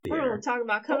want to talk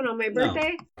about coming on my No.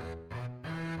 birthday?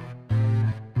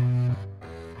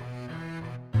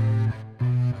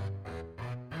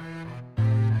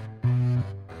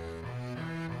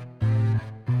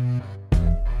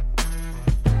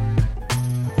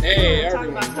 Hey Talk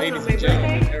everyone, about ladies coming on and my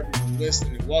gentlemen, birthday? everyone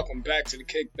listening, welcome back to the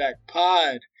Kickback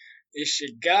Pod. It's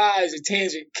your guys, the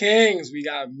Tangent Kings. We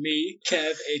got me,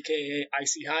 Kev, aka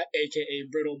Icy Hot, aka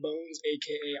Brittle Bones,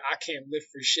 aka I Can't Lift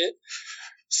for Shit.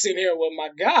 Sitting here with my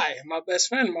guy, my best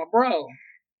friend, my bro.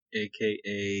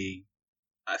 AKA,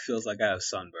 I feels like I have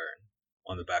sunburn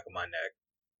on the back of my neck.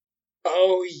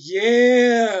 Oh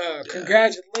yeah, Yeah.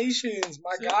 Congratulations,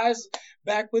 my Yeah. guys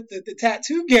back with the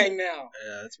tattoo gang now.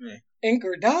 Yeah, that's me. Ink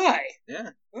or die. Yeah.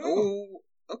 Oh.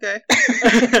 Oh, okay.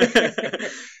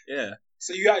 Yeah.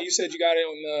 So you said you got it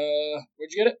on the,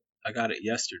 where'd you get it? I got it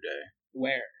yesterday.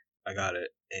 Where? I got it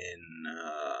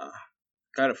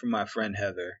got it from my friend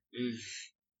Heather,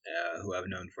 who I've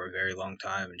known for a very long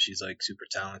time, and she's like super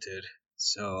talented.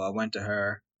 So I went to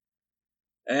her,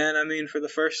 and I mean, for the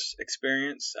first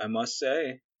experience, I must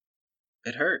say,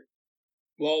 it hurt.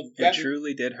 Well, It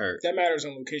truly did hurt. that matters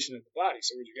on location of the body.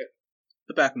 So where'd you get it?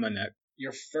 The back of my neck.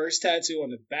 Your first tattoo on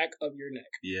the back of your neck.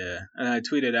 Yeah, and I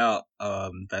tweeted out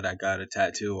that I got a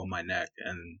tattoo on my neck,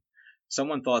 and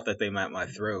someone thought that they meant my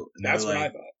throat. And That's what like, I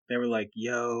thought. They were like,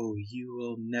 "Yo, you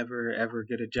will never ever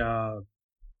get a job.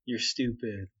 You're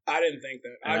stupid." I didn't think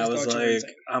that. And I just was thought you were like,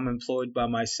 insane. "I'm employed by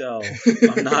myself.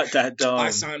 I'm not that dumb."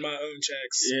 I sign my own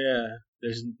checks. Yeah,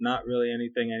 there's not really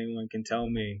anything anyone can tell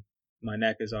me. My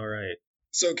neck is all right.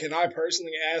 So can I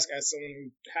personally ask, as someone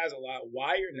who has a lot,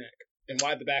 why your neck and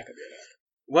why the back of your neck?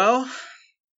 Well,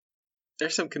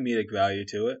 there's some comedic value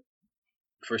to it.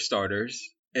 For starters,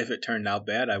 if it turned out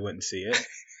bad, I wouldn't see it.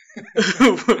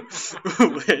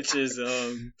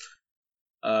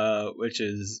 which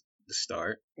is the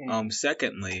start.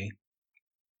 Secondly,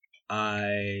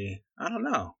 I don't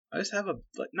know. I just have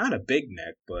not a big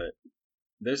neck, but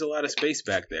there's a lot of space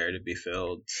back there to be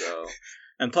filled. So,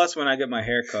 and plus when I get my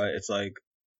hair cut, it's like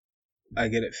I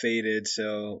get it faded,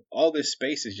 so all this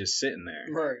space is just sitting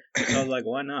there. Right. So I was like,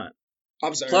 why not?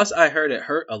 I'm sorry. Plus, I heard it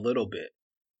hurt a little bit.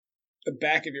 The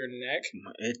back of your neck?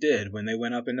 It did when they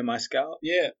went up into my scalp.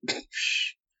 Yeah.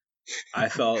 I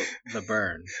felt the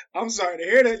burn. I'm sorry to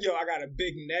hear that. Yo, I got a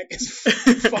big neck.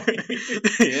 It's funny.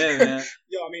 Yeah, man.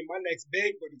 Yo, I mean, my neck's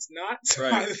big, but it's not. So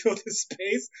Right. I feel the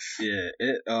space. Yeah,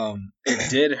 it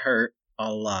did hurt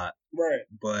a lot. Right.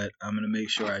 But I'm gonna make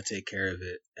sure I take care of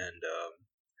it. And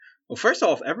well, first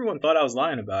off, everyone thought I was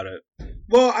lying about it.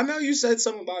 Well, I know you said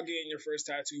something about getting your first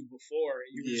tattoo before.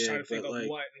 And you were just Yeah, trying to think but, of like,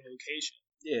 what in location.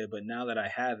 Yeah, but now that I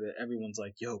have it, everyone's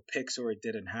like, "Yo, pics or it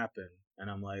didn't happen," and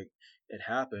I'm like, "It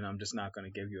happened. I'm just not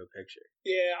gonna give you a picture."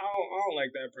 Yeah, I don't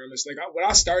like that premise. Like, when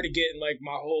I started getting, like,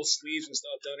 my whole sleeves and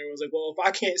stuff done, it was like, well, if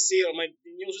I can't see it, I'm like,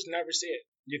 then you'll just never see it.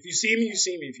 If you see me, you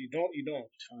see me. If you don't, you don't.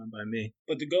 It's fine by me.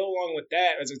 But to go along with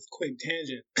that, as a quick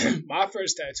tangent, my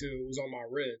first tattoo was on my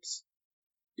ribs.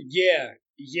 Yeah.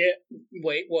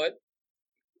 Wait, what?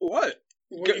 What?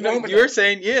 Where you going with You were that?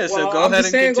 saying yeah, so Well, go I'm ahead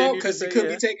just and saying continue. because to it say could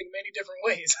yeah. be taken many different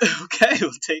ways. Okay,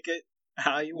 we'll take it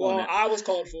how you Well, want I was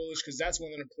called foolish because that's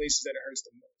one of the places that it hurts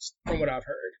the most, from what I've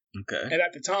heard. it. Okay. And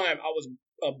at the time, I was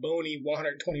a bony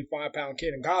 125-pound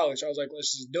kid in college. I was like,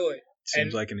 let's just do it.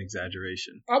 Seems like an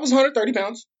exaggeration. I was 130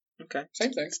 pounds. Okay.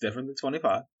 Same thing. It's different than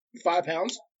 25. 5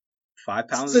 pounds. 5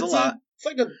 pounds is a lot. It's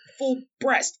like a full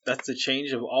breast. That's the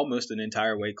change of almost an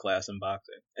entire weight class in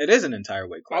boxing. It is an entire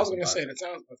weight class. I was going to say that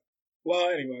sounds.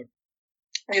 Well, anyway.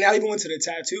 And I even went to the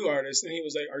tattoo artist, and he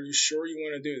was like, "Are you sure you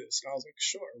want to do this?" And I was like,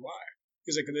 "Sure. Why?"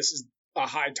 He's like, "This is a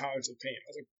high tolerance of pain." I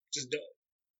was like, "Just do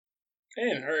it." It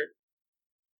didn't hurt.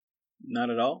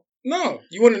 Not at all. No.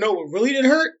 You want to know what really did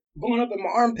hurt? Going up in my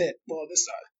armpit. Well, this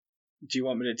side. Do you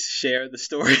want me to share the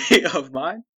story of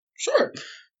mine? Sure.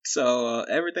 So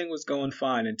everything was going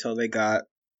fine until they got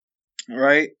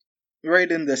right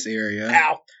in this area,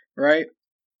 Ow. right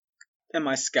in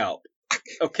my scalp.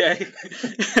 Okay.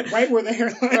 Right where the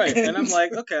hairline Right, and I'm ends.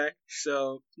 like, okay.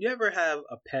 So you ever have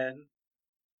a pen,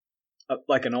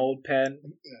 like an old pen,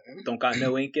 don't got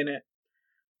no ink in it?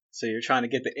 So you're trying to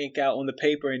get the ink out on the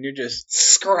paper, and you're just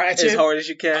Scratch as it. hard as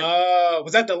you can.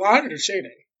 Was that the line or the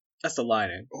shading? That's the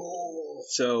lining. Oh.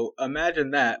 So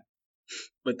imagine that,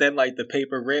 but then like the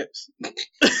paper rips,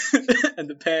 and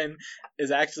the pen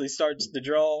actually starts to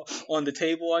draw on the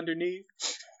table underneath.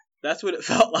 That's what it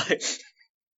felt like.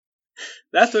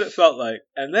 That's what it felt like.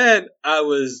 And then I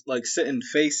was like sitting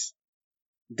face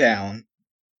down.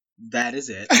 That is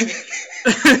it.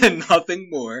 Nothing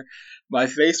more. My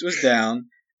face was down,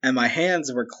 and my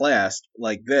hands were clasped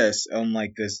like this on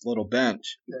like this little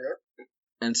bench.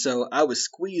 And so I was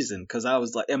squeezing because I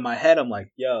was like, in my head, I'm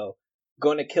like, yo,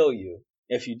 gonna kill you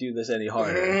if you do this any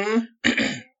harder.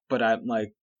 Mm-hmm. But I'm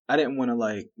like, I didn't want to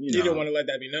like, You didn't want to let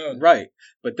that be known. Right.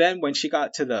 But then when she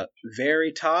got to the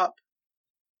very top,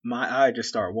 my eye just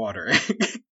started watering.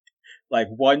 Like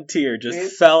one tear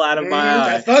just fell out of my eye.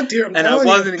 That thug tear, and I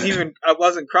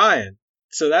wasn't crying.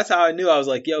 So that's how I knew. I was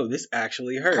like, yo, this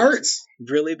actually hurts.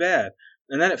 Really bad.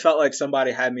 And then it felt like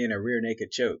somebody had me in a rear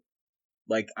naked choke.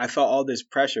 Like I felt all this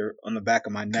pressure on the back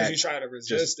of my neck. Because you tried to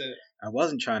resist it. I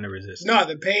wasn't trying to resist it.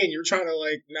 The pain. You were trying to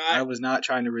like not. I was not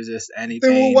trying to resist any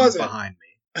then pain what was behind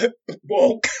me.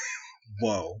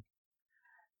 Whoa.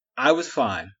 I was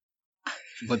fine.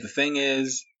 But the thing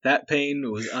is, that pain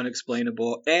was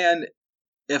unexplainable. And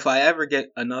if I ever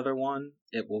get another one,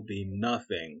 it will be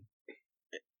nothing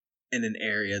in an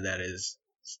area that is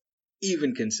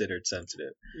even considered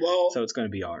sensitive. Well, so it's going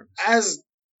to be arms. As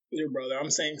your brother, I'm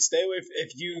saying stay away.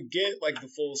 If you get like the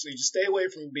full sleeve, just stay away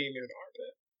from being near the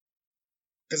armpit.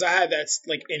 Because I had that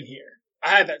like in here. I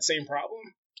had that same problem.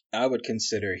 I would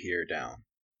consider here down.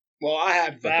 Well, I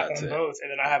have that on both,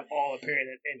 and then I have all up here and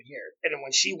in here. And then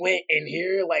when she went in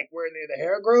here, like where near the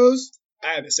hair grows,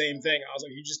 I had the same thing. I was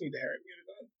like, you just need the hair to get it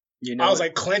done. You know, I was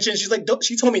like clenching. She's like,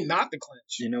 she told me not to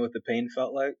clench. You know what the pain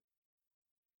felt like?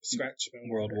 Scratch.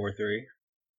 World War III.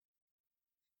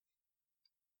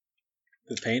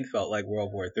 The pain felt like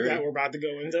World War III. That we're about to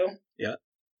go into? Yeah.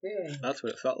 That's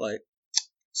what it felt like.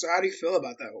 So how do you feel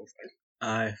about that whole thing?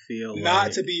 I feel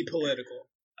not to be political.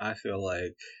 I feel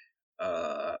like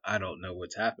I don't know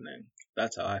what's happening.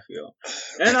 That's how I feel.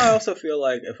 And I also feel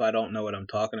like if I don't know what I'm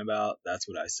talking about, that's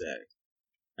what I say.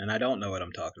 And I don't know what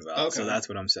I'm talking about, so that's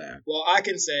what I'm saying. Well, I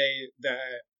can say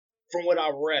that from what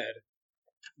I read,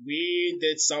 we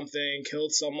did something,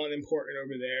 killed someone important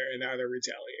over there, and now they're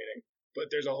retaliating. But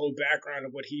there's a whole background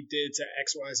of what he did to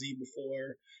XYZ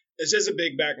before. It's just a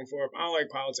big back and forth. I don't like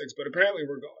politics, but apparently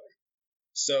we're going.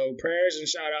 So prayers and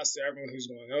shout outs to everyone who's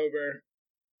going over.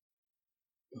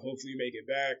 Hopefully you make it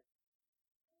back.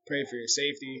 Pray for your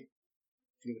safety,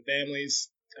 from the families,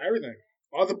 everything.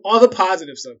 All the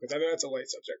positive stuff, because I know that's a light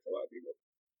subject for a lot of people.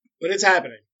 But it's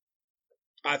happening.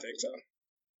 I think so.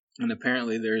 And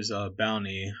apparently there's a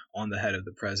bounty on the head of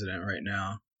the president right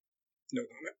now. No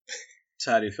comment.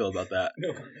 So how do you feel about that?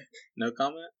 No comment. No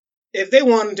comment? If they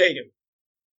want him, take him.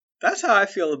 That's how I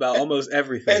feel about almost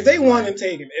everything. If they want him,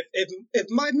 take him.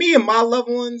 If me and my loved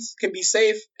ones can be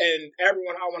safe and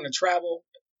everyone I want to travel,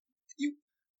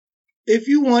 if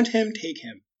you want him, take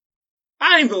him.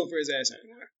 I ain't vote for his ass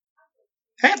anymore.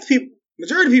 Half the people,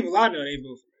 majority of people I know, they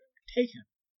vote for him. Take him.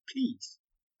 Please.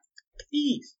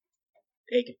 Please.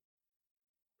 Take him.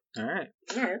 All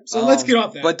right. So let's get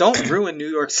off that. But don't ruin New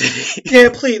York City. Yeah,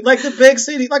 please. Like the big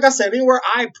city. Like I said, anywhere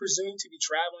I presume to be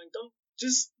traveling, don't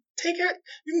just take it.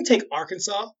 You can take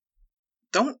Arkansas.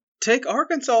 Don't take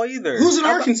Arkansas either. Who's in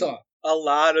Arkansas? A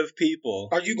lot of people.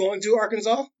 Are you going to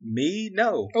Arkansas? Me?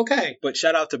 No. Okay. But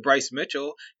shout out to Bryce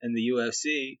Mitchell and the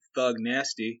UFC, Thug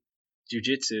Nasty,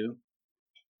 Jiu-Jitsu.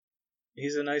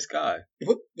 He's a nice guy.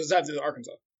 What does that do to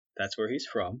Arkansas? That's where he's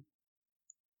from.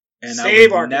 And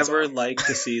Save I would Arkansas. never like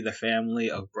to see the family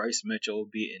of Bryce Mitchell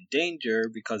be in danger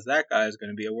because that guy is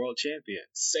going to be a world champion.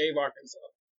 Save Arkansas.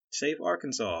 Save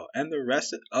Arkansas and the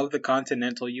rest of the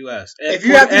continental U.S.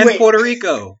 and Puerto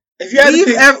Rico. If you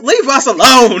had leave us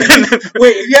alone.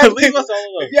 Wait, if you had to leave us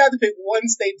alone. If you had to pick one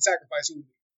state to sacrifice, who would it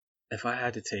be? If I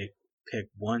had to pick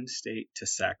one state to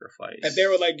sacrifice. If they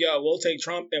were like, yo, we'll take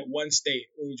Trump at one state,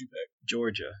 what would you pick?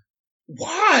 Georgia.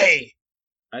 Why?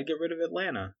 I'd get rid of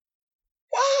Atlanta.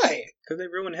 Why? Because they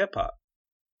ruin hip-hop.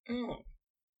 Oh.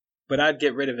 But I'd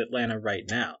get rid of Atlanta right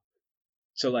now.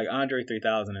 So like Andre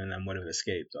 3000 and them would have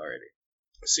escaped already.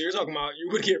 So you're talking about you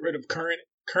would get rid of current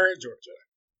Georgia.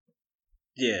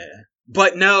 Yeah.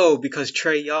 But no, because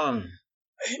Trae Young.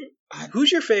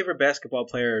 Who's your favorite basketball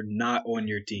player not on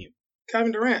your team?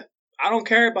 Kevin Durant. I don't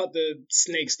care about the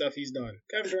snake stuff he's done.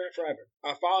 Kevin Durant forever.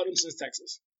 I followed him since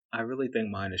Texas. I really think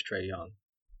mine is Trae Young.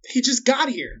 He just got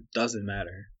here. Doesn't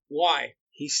matter. Why?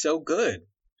 He's so good.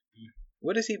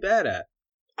 What is he bad at?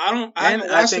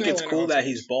 I think it's cool that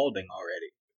he's balding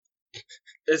already.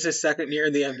 It's his second year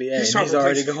in the NBA, and he's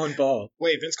already going bald.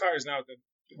 Wait, Vince Carter's now the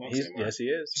yes, he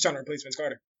is. He's trying to replace Vince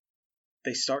Carter.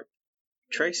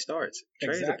 Trey starts.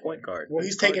 Trey's a point guard. Well,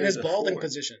 he's taking his balding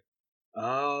position.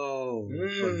 Oh,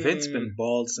 but Vince been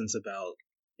bald since about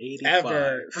 85.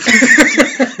 Ever.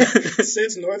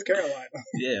 Since North Carolina.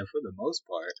 Yeah, for the most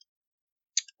part.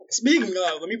 Speaking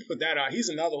of, let me put that out. He's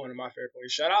another one of my favorite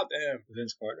players. Shout out to him.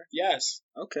 Vince Carter? Yes.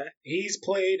 Okay. He's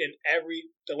played in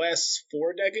the last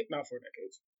 4 decades. Not 4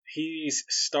 decades. He's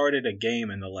started a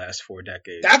game in the last 4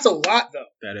 decades. That's a lot, though.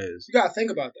 That is. You gotta think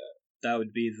about that. That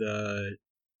would be the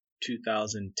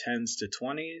 2010s to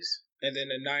 20s. And then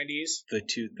the 90s. The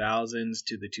 2000s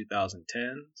to the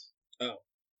 2010s. Oh.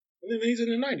 And then he's in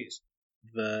the 90s.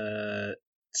 The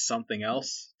something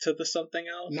else to the something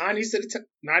else. 90s to the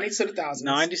 90s to the thousands.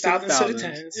 90s to the 10s.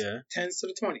 tens. Yeah. 10s to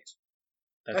the 20s.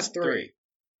 That's 3.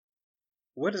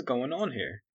 What is going on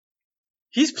here?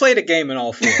 He's played a game in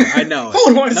all 4. I know.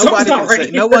 Hold on,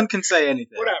 No one can say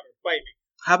anything. Whatever, fight me.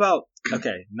 How about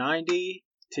 90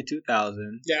 to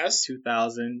 2000? Yes.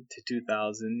 2000 to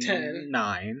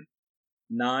 2009.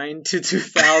 9 to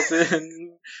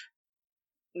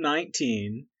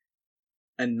 2019.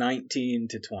 And 19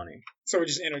 to 20. So we're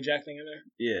just interjecting in there?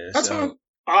 Yeah. That's so fine.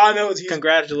 All I know is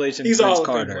congratulations, he's Prince all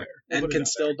Carter. And can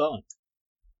still dunk.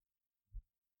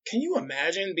 Can you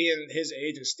imagine being his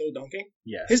age and still dunking?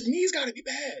 Yes. His knees got to be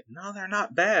bad. No, they're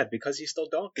not bad because he's still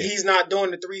dunking. He's not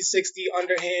doing the 360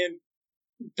 underhand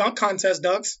dunk contest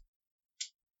dunks.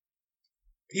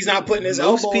 He's not putting his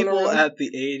elbow on the Most people rim. at the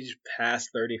age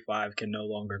past 35 can no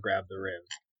longer grab the rim.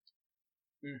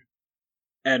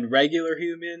 And regular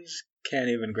humans can't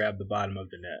even grab the bottom of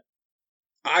the net.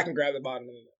 I can grab the bottom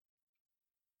of the net.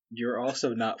 You're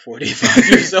also not 45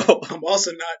 years old. I'm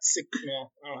also not sick.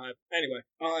 Well, I don't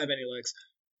have any legs.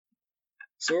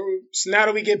 So now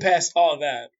that we get past all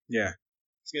that, yeah,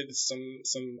 let's get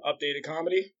some updated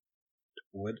comedy.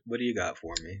 What do you got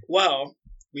for me? Well,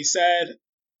 we said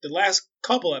the last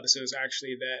couple episodes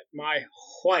actually that my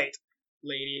white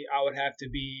lady, I would have to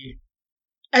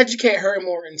educate her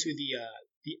more into the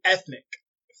ethnic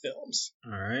films.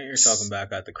 All right, you're talking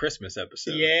back at the Christmas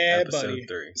episode. Yeah, episode buddy.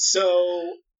 3.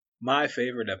 So my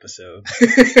favorite episode,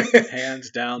 hands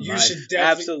down. You my should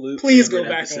absolute. Please favorite go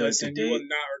back and episode listen. to You will date.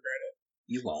 not regret it.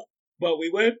 You won't. But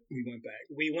we went back.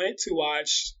 We went to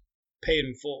watch Paid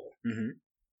in Full,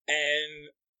 and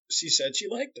she said she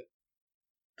liked it.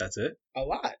 That's it. A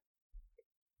lot,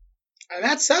 and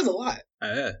that says a lot.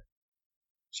 Yeah.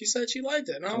 She said she liked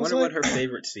it, and I was wonder like, what her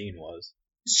favorite scene was.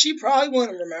 She probably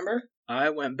wouldn't remember. I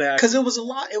went back Because it was a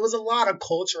lot. It was a lot of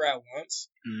culture at once.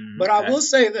 But okay. I will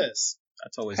say this: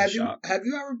 that's always a shock. Have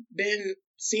you ever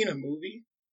seen a movie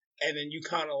and then you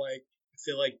kind of like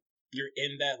feel like you're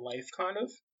in that life, kind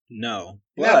of? No,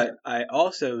 Never. but I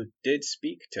also did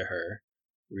speak to her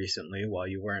recently while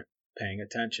you weren't paying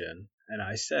attention, and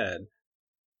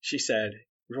she said,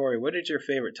 "Rory, what is your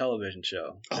favorite television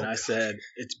show?" And I said,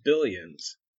 "It's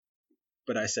Billions."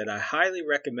 But I said, I highly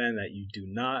recommend that you do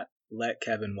not let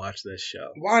Kevin watch this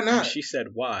show. Why not? And she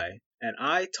said, why? And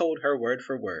I told her word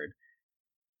for word,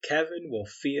 Kevin will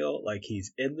feel like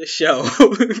he's in the show,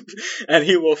 and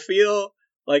he will feel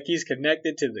like he's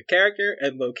connected to the character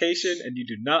and location, and you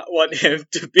do not want him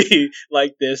to be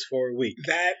like this for a week.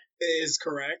 That is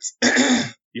correct.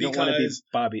 You don't want to be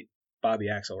Bobby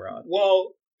Axelrod.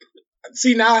 Well,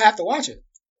 see, now I have to watch it.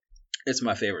 It's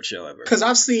my favorite show ever. Because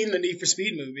I've seen the Need for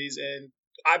Speed movies, and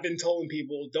I've been telling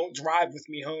people, don't drive with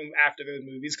me home after those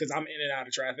movies because I'm in and out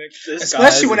of traffic.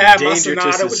 Especially when I have my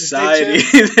Sonata with the stick.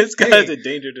 This guy's a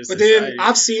danger to society. But then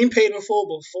I've seen Paid in Full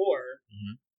before.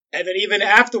 And then even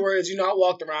afterwards, I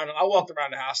walked around the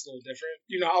house a little different.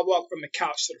 I walked from the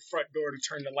couch to the front door to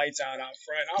turn the lights out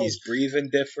front. He's breathing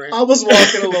different. I was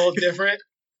walking a little different.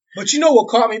 But you know what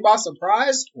caught me by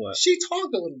surprise? What? She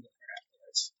talked a little different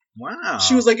afterwards. Wow.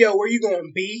 She was like, yo, where you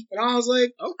going, B? And I was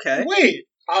like, okay. Wait.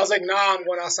 I was like, nah, I'm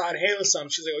going outside and hailing something.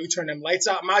 She's like, oh, you turn them lights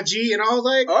out, my G? And I was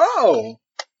like, oh. All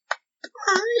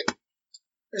right.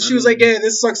 And she was like, yeah,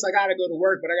 this sucks. I got to go to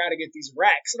work, but I got to get these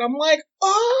racks. And I'm like,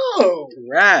 oh.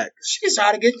 Racks. She's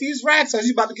trying to get these racks. So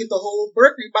she's about to get the whole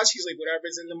Berkeley, but she's like,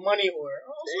 whatever's in the money order. I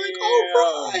was like, all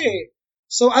right.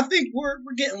 So I think we're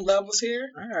getting levels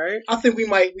here. All right. I think we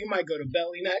might go to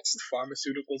Belly next.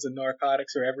 Pharmaceuticals and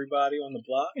narcotics for everybody on the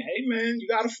block. Hey man, you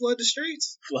gotta flood the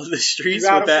streets. Flood the streets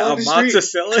with that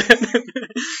amoxicillin.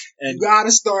 And you gotta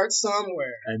start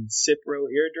somewhere. And Cipro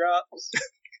eardrops.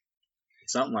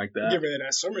 Something like that. Get rid of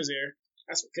that swimmer's ear.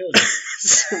 That's what kills you.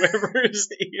 Swimmer's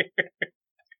ear.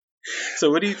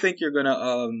 So what do you think you're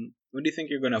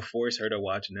gonna force her to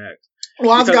watch next?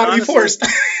 Well, I've got to be forced.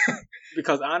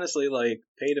 Because honestly, like,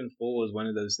 Paid in Full is one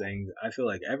of those things I feel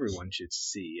like everyone should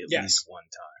see at least one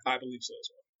time. I believe so as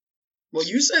well. Well,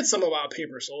 you said something about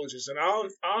Paper Soldiers, and I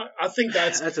think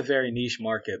that's a very niche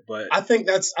market, but I think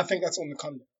that's on the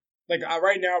come down. Like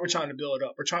right now, we're trying to build it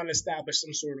up. We're trying to establish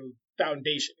some sort of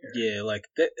foundation here. Yeah, like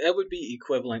that would be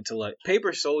equivalent to like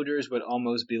Paper Soldiers would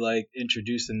almost be like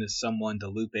introducing to someone to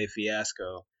Lupe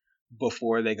Fiasco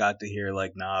before they got to hear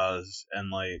like Nas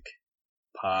and like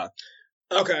Pac.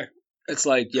 Okay. It's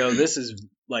like, yo, this is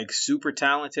like super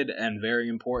talented and very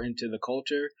important to the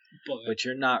culture, but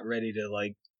you're not ready to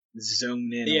like zone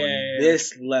in on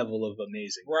this level of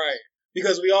amazing. Right.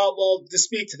 Because we all, well, to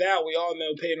speak to that, we all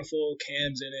know Painful,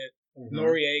 Cam's in it,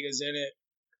 Noriega's in it.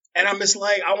 And I'm just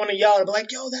like, I want to yell at her, be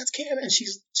like, yo, that's Cam. And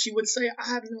she would say, I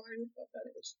have no idea what that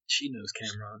is. She knows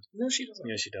Cameron. No, she doesn't.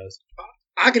 Yeah, she does.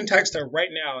 I can text her right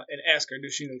now and ask her,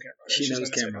 does she know Cameron? She knows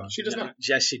Cameron. She does not.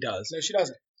 Yes, she does. No, she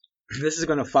doesn't. This is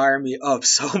going to fire me up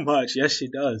so much. Yes, she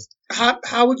does. How?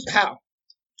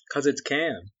 Because it's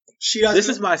Cam. She doesn't. This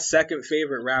is my second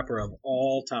favorite rapper of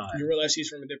all time. You realize she's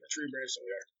from a different tree branch than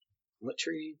we are. What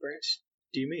tree branch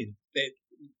do you mean?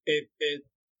 It.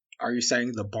 Are you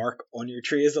saying the bark on your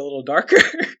tree is a little darker?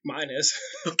 Mine is.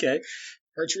 Okay.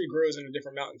 Her tree grows in a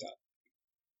different mountaintop.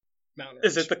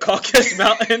 Is it the Caucasus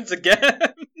Mountains again?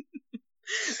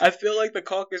 I feel like the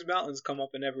Caucasus Mountains come up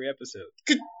in every episode.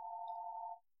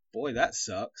 Boy, that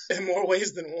sucks. In more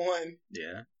ways than one.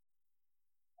 Yeah.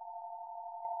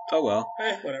 Oh well.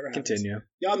 Whatever. Continue. Happens.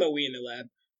 Y'all know we in the lab.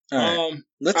 All right.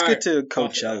 Let's get to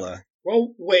Coachella.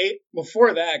 Well, wait.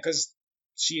 Before that, because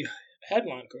she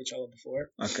headlined Coachella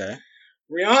before. Okay.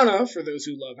 Rihanna, for those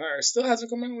who love her, still hasn't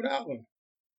come out with an album.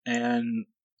 And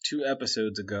 2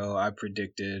 episodes ago, I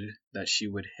predicted that she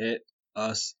would hit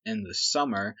us in the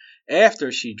summer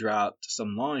after she dropped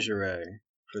some lingerie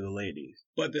for the ladies.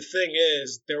 But the thing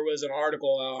is, there was an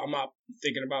article out, I'm not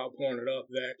thinking about pulling it up,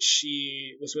 that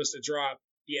she was supposed to drop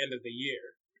the end of the year.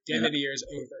 The end of the year is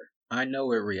over. I know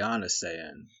what Rihanna's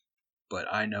saying, but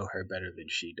I know her better than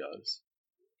she does.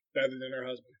 Better than her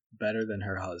husband. Better than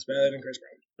her husband. Better than Chris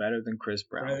Brown. Better than Chris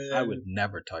Brown. I would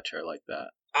never touch her like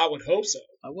that. I would hope so.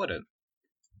 I wouldn't.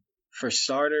 For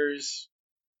starters,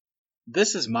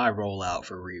 this is my rollout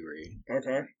for Riri.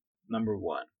 Okay. Number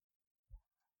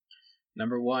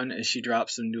one is she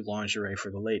dropped some new lingerie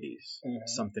for the ladies. Mm-hmm.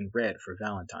 Something red for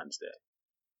Valentine's Day.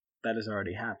 That has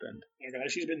already happened. Okay,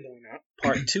 she's been doing that.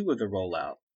 Part 2 of the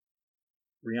rollout.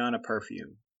 Rihanna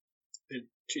perfume.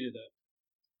 She did that.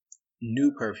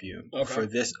 New perfume for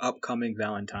this upcoming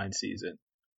Valentine's season.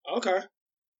 Okay.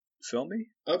 Feel me?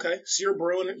 Okay. So you're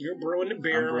brewing the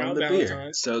beer around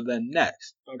Valentine's. So then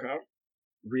next. Okay.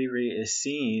 Riri is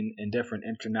seen in different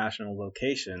international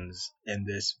locations in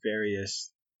this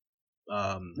various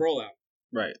rollout.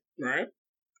 Right. Right.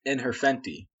 In her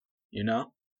Fenty, you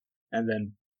know? And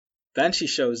then she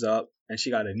shows up and she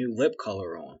got a new lip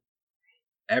color on.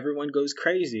 Everyone goes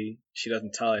crazy. She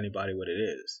doesn't tell anybody what it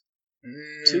is.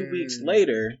 2 weeks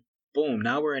later, boom,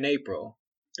 now we're in April.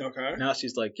 Okay. Now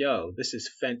she's like, yo, this is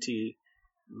Fenty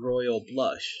Royal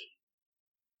Blush.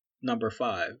 Number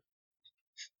 5.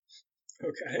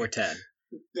 Okay. Or 10.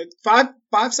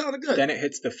 5 sounded good. Then it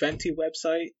hits the Fenty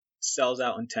website, sells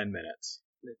out in 10 minutes.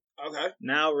 Okay.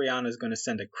 Now Rihanna's going to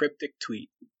send a cryptic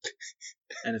tweet.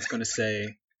 And it's going to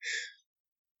say,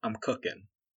 I'm cooking.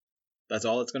 That's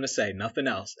all it's going to say. Nothing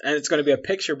else. And it's going to be a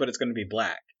picture, but it's going to be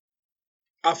black.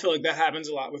 I feel like that happens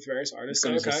a lot with various artists. It's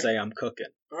going to just say, I'm cooking.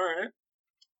 All right.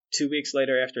 2 weeks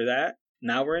later after that,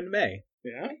 now we're in May.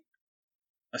 Yeah.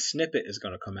 A snippet is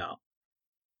going to come out.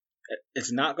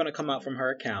 It's not going to come out from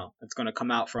her account. It's going to come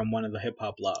out from one of the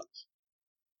hip-hop blogs.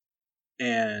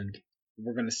 And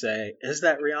we're going to say, is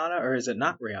that Rihanna or is it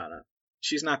not Rihanna?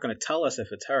 She's not going to tell us if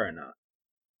it's her or not.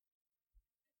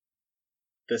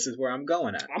 This is where I'm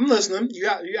going at. I'm listening. You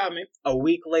got me. A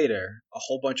week later, a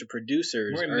whole bunch of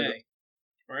producers... We're in May.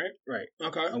 Right? Right.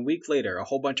 Okay. A week later, a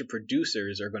whole bunch of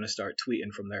producers are going to start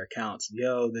tweeting from their accounts,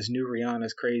 yo, this new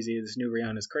Rihanna's crazy, this new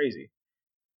Rihanna's crazy.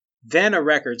 Then a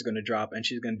record's going to drop and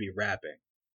she's going to be rapping.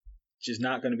 She's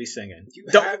not going to be singing.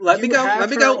 Let me go.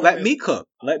 Let me cook.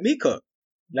 All right, breathe.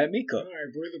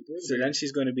 So then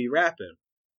she's going to be rapping.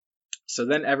 So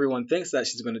then everyone thinks that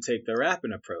she's going to take the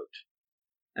rapping approach.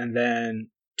 And then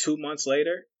 2 months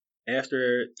later,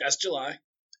 that's July.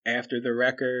 After the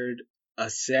record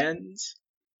ascends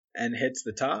and hits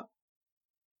the top,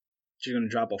 she's going to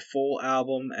drop a full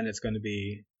album and it's going to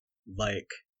be like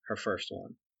her first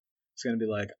one. It's going to be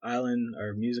like Island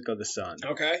or Music of the Sun.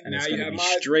 Okay. And it's going to be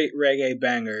straight reggae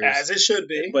bangers. As it should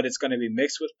be. But it's going to be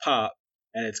mixed with pop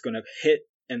and it's going to hit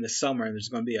in the summer. And there's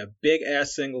going to be a big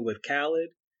ass single with Khaled.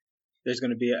 There's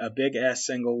going to be a big ass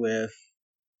single with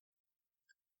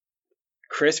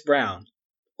Chris Brown.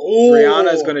 Oh.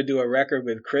 Rihanna is going to do a record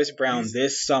with Chris Brown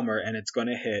this summer and it's going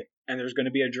to hit. And there's going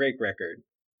to be a Drake record.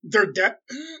 There's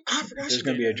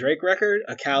going to be a Drake record,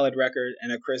 a Khaled record,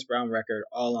 and a Chris Brown record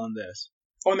all on this.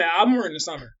 On the album or in the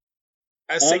summer?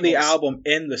 On the album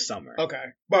in the summer. Okay.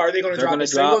 But are they going to drop the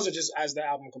singles or just as the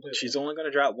album completes? She's only going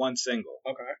to drop one single.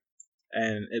 Okay.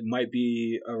 and it might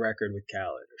be a record with Khaled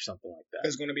or something like that.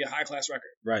 It's going to be a high class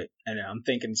record. Right, and I'm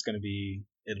thinking it's going to be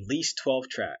at least 12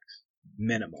 tracks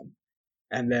minimum,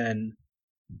 and then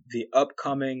the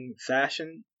upcoming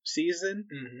fashion season,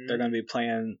 they're going to be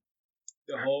playing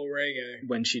the whole reggae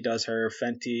when she does her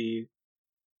Fenty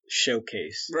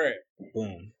showcase. Right.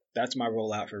 Boom. That's my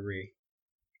rollout for Ree.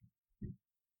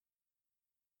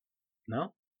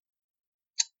 No?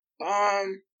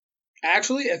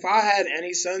 Actually, if I had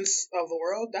any sense of the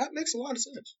world, that makes a lot of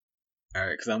sense. All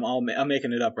right, because I'm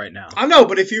making it up right now. I know,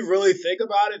 but if you really think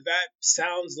about it, that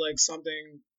sounds like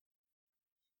something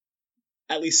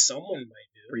at least someone might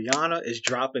do. Rihanna is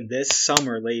dropping this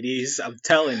summer, ladies. I'm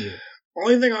telling you.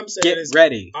 Only thing I'm saying is get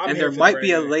ready. I'm and here there for might the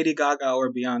be a reggae. Lady Gaga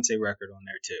or Beyonce record on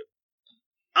there too.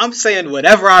 I'm saying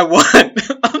whatever I want.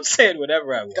 I'm saying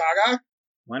whatever I want. Gaga?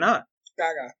 Why not?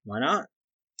 Gaga. Why not?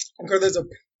 Because there's a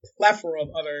plethora of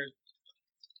other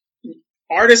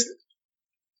artists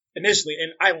initially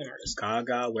and island artists.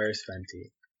 Gaga wears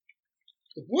Fenty.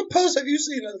 What post have you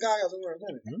seen of Gaga's wearing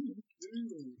Fenty?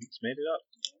 Just made it up.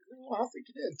 Oh, I don't think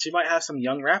you did. She might have some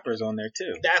young rappers on there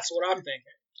too. That's what I'm thinking.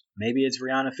 Maybe it's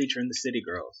Rihanna featuring the City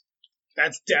Girls.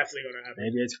 That's definitely going to happen.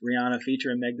 Maybe it's Rihanna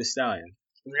featuring Meg Thee Stallion.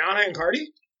 Rihanna and Cardi?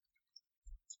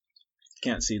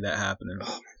 Can't see that happening.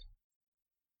 Oh,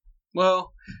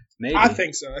 well, maybe. I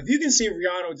think so. If you can see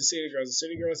Rihanna with the City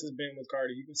Girls has been with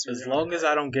Cardi, you can see as Rihanna long as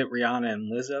I don't get Rihanna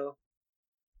and Lizzo.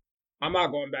 I'm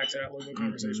not going back to that Lizzo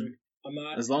conversation. I'm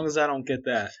not. As long as I don't get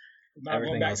that, I'm not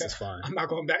everything going back else to, is fine. I'm not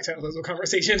going back to that Lizzo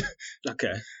conversation.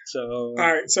 Okay, so...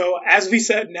 Alright, so as we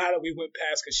said, now that we went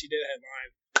past, because she did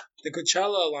headline, the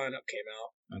Coachella lineup came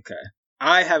out. Okay.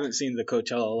 I haven't seen the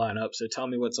Coachella lineup, so tell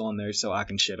me what's on there so I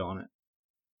can shit on it.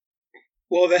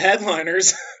 Well, the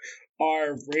headliners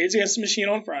are Rage Against the Machine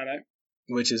on Friday.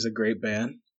 Which is a great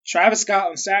band. Travis Scott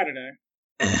on Saturday.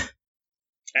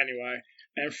 Anyway.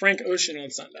 And Frank Ocean on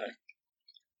Sunday.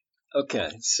 Okay,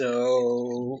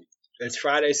 so it's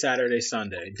Friday, Saturday,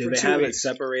 Sunday. Do For they 2 have it weeks.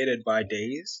 separated by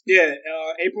days? Yeah,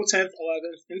 April 10th,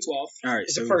 11th, and 12th. All right,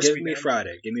 It's so the first give me weekend.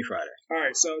 Friday. Give me Friday. All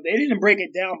right, so they didn't break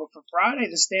it down, but for Friday,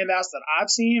 the standouts that I've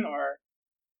seen are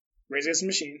Rage Against the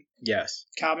Machine, Yes.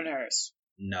 Calvin Harris,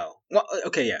 No. Well,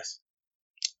 okay, yes.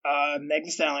 Meg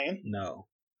Thee Stallion, No.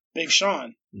 Big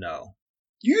Sean. No.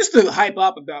 You used to hype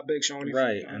up about Big Sean.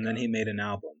 Right, and then he made an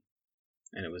album,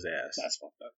 and it was ass. That's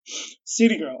fucked up.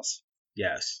 City Girls.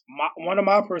 Yes. One of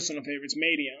my personal favorites,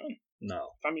 Madion. No.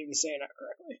 If I'm even saying that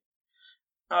correctly.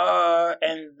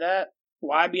 And that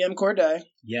YBM Corday.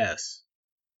 Yes.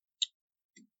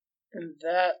 And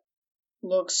that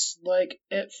looks like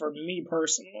it for me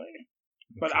personally.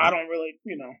 But Okay. I don't really,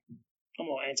 I'm a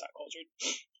little anti-cultured.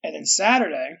 And then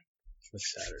Saturday,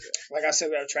 What's Saturday? like I said,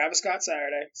 we have Travis Scott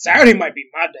Saturday. Saturday might be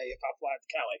my day if I fly to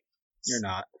Cali. You're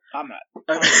not. I'm not.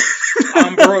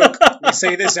 I'm broke. We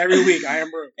say this every week. I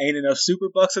am broke. Ain't enough super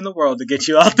bucks in the world to get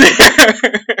you out there.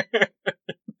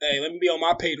 Hey, let me be on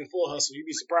my paid in full hustle. You'd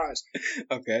be surprised.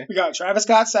 Okay. We got Travis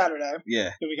Scott Saturday.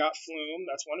 Yeah. Then we got Flume.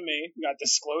 That's one of me. We got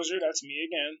Disclosure. That's me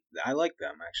again. I like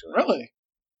them, actually. Really?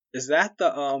 Is that the,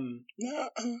 No,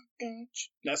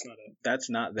 that's not it. That's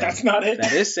not them. That's not it.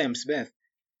 That is Sam Smith.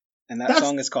 And that That's-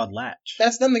 song is called Latch.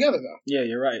 That's them together, though. Yeah,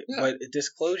 you're right. Yeah. But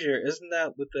Disclosure, isn't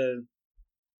that with the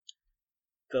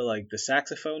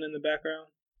saxophone in the background?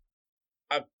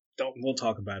 Don't. We'll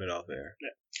talk about it off air.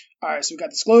 All right, so we got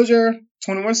Disclosure,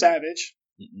 21 Savage,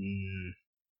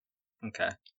 Okay.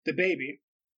 The Baby.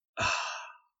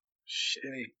 Shit.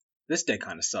 This day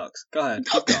kind of sucks. Go ahead.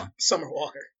 Keep going. Summer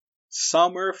Walker.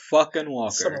 Summer fucking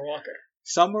Walker. Summer Walker.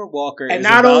 Summer Walker And is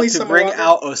not about only to Summer bring Walker,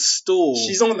 out a stool.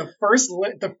 She's on the first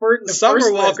Summer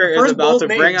first Walker list, the is first about bold to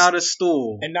bring names out a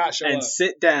stool and not show and up.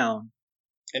 sit down.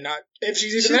 And not if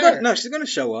she's She's even gonna, there. no, she's going to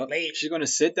show up. Late. She's going to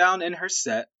sit down in her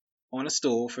set on a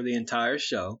stool for the entire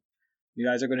show. You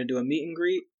guys are going to do a meet and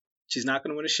greet. She's not going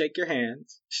to want to shake your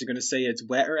hands. She's going to say it's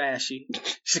wet or ashy.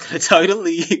 She's going to tell you to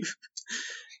leave.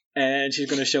 And she's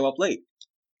going to show up late.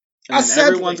 And then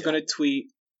everyone's going to tweet,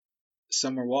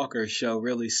 Summer Walker's show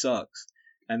really sucks.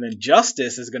 And then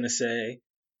Justice is going to say,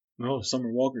 oh, Summer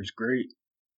Walker's great.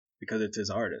 Because it's his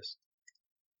artist.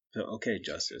 So, okay,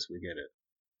 Justice, we get it.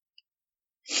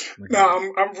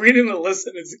 No, I'm reading the list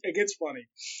and it gets funny.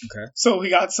 Okay. So we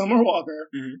got Summer Walker.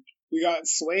 Mhm. We got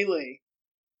Sway Lee.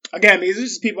 Again, these are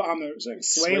just people I'm noticing.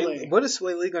 Sway Lee. What is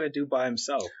Sway Lee going to do by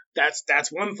himself?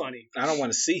 That's one funny. I don't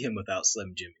want to see him without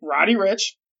Slim Jimmy. Roddy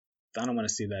Ricch. I don't want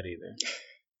to see that either.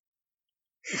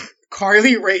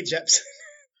 Carly Rae Jepsen.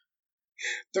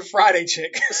 The Friday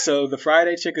chick. So the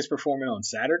Friday chick is performing on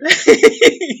Saturday?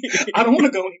 I don't want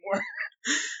to go anymore.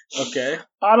 Okay.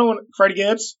 I don't want Freddie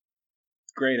Gibbs.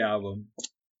 Great album.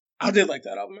 I did like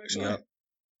that album actually. Yep.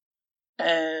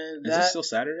 And Is this still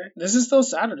Saturday? This is still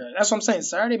Saturday. That's what I'm saying.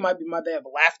 Saturday might be my day of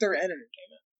laughter and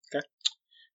entertainment. Okay.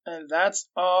 And that's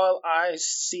all I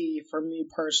see for me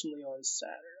personally on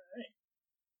Saturday.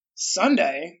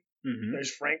 Sunday,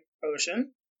 there's Frank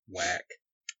Ocean. Whack.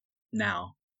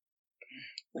 Now.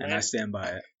 And I stand by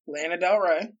it. Lana Del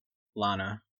Rey.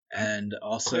 Lana. And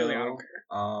also, Clearly, I don't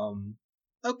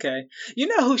care. Okay. You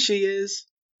know who she is?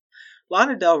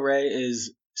 Lana Del Rey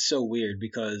is so weird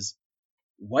because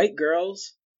white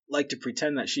girls like to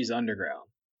pretend that she's underground.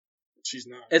 She's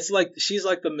not. It's like she's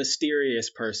like the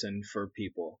mysterious person for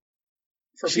people.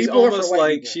 For she's people almost or for white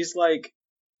like people?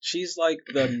 she's like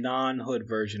the non-hood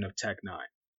version of Tech Nine.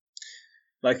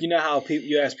 Like, you know how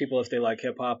you ask people if they like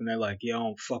hip hop and they're like, yeah, I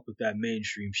don't fuck with that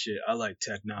mainstream shit. I like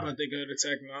Tech Nine. But they go to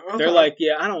Tech Nine. Okay. They're like,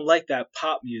 yeah, I don't like that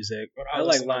pop music. But I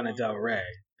like Lana Del Rey.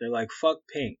 They're like, fuck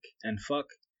Pink and fuck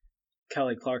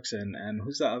Kelly Clarkson and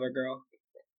who's that other girl?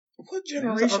 What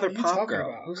generation are you talking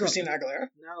about? Who's Christina Aguilera?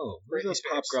 No, who's this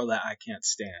pop girl that I can't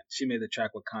stand? She made the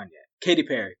track with Kanye. Katy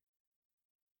Perry.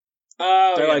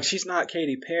 Oh, They're like, she's not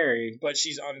Katy Perry, but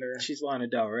she's under. She's Lana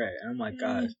Del Rey, and I'm like,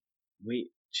 God,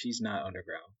 wait, she's not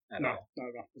underground at all.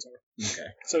 No, it's over. Okay.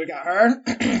 So we got her. What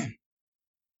the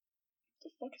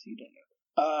fuck is he doing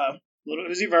there? Little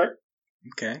Uzi Vert.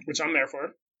 Okay. Which I'm there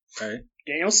for. Okay.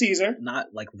 Daniel Caesar.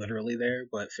 Not like literally there,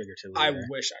 but figuratively. I there.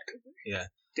 wish I could be. Yeah.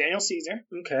 Daniel Caesar.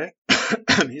 Okay.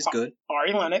 He's good.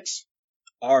 Ari Lennox.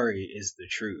 Ari is the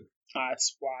truth.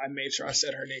 That's why I made sure I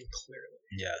said her name clearly.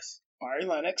 Yes. Ari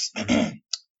Lennox.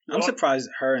 I'm surprised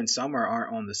her and Summer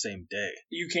aren't on the same day.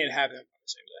 You can't have them on the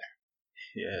same day.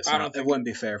 Yeah, it wouldn't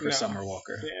be fair for Summer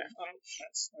Walker. Yeah,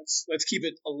 let's keep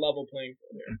it a level playing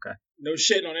field here. Okay. No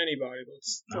shitting on anybody.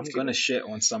 I'm gonna shit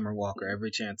on Summer Walker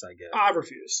every chance I get. I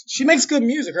refuse. She makes good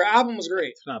music. Her album was great.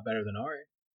 It's not better than Ari.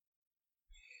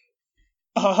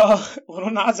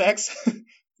 Lil Nas X.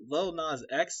 Lil Nas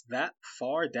X that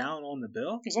far down on the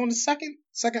bill? He's on the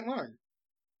second line.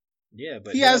 Yeah,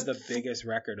 but he has the biggest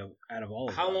record out of all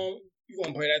of them. How long? You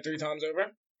gonna play that 3 times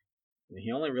over?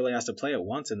 He only really has to play it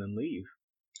once and then leave.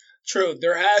 True.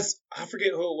 I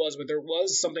forget who it was, but there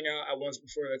was something out at once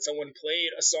before that someone played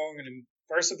a song in the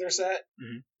first of their set,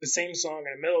 the same song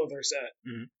in the middle of their set,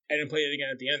 and then played it again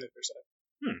at the end of their set.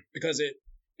 Because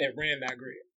it ran that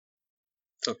great.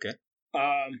 It's okay.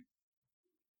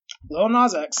 Lil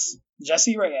Nas X,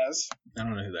 Jesse Reyes. I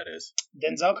don't know who that is.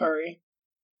 Denzel Curry.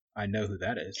 I know who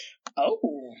that is.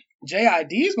 Oh,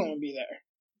 JID's going to be there.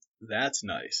 That's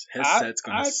nice. His set's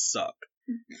going to suck.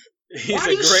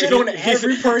 He's shit on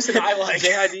every person I like.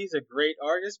 JID's a great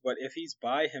artist, but if he's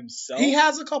by himself... He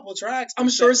has a couple tracks. I'm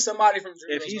sure somebody from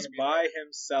Dream if he's by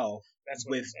himself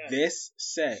with this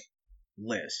set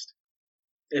list,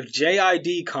 if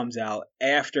JID comes out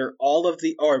after all of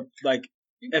the... Or, like,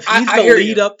 if he's the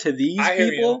lead up to these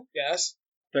people... Yes.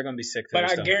 They're going to be sick to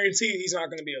But I guarantee he's not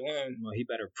going to be alone. Well, he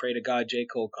better pray to God J.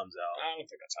 Cole comes out. I don't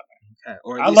think that's happening. Okay.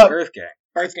 Or at least Earth Gang.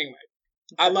 Earth Gang might.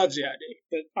 I love JID,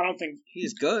 but I don't think...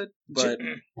 He's good, but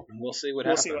we'll see what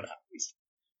happens.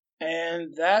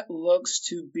 And that looks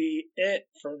to be it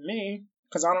for me,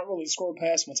 because I don't really scroll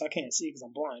past once I can't see because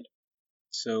I'm blind.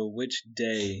 So which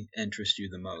day interests you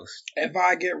the most? If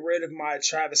I get rid of my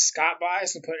Travis Scott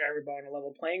bias and put everybody on a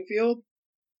level playing field,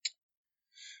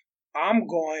 I'm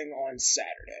going on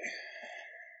Saturday.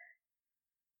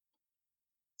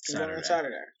 Okay.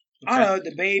 I don't know,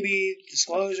 The Baby,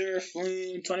 Disclosure,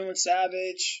 Flume, 21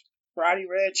 Savage, Roddy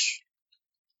Ricch,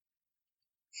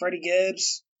 Freddie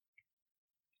Gibbs.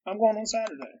 I'm going on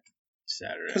Saturday.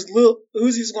 Because Lil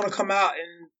Uzi's going to come out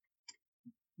and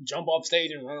jump off stage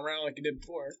and run around like he did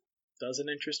before. Doesn't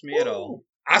interest me at all.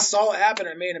 I saw it happen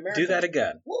at Made in America. Do that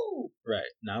again. Woo!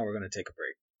 Right. Now we're going to take a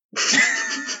break.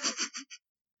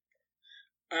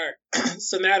 Alright.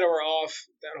 So now that we're off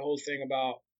that whole thing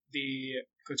about the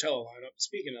Coachella lineup,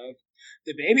 speaking of,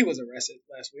 The Baby was arrested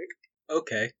last week.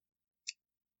 Okay.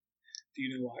 Do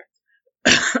you know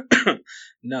why?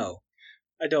 No,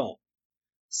 I don't.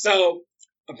 So,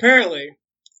 apparently,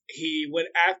 he went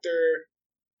after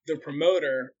the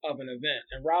promoter of an event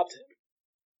and robbed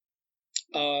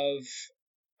him of,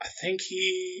 I think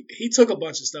he took a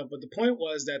bunch of stuff, but the point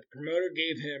was that the promoter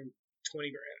gave him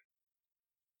 20 grand.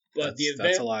 But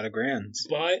that's a lot of grands.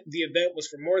 But the event was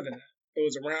for more than that. It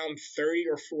was around 30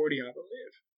 or 40, I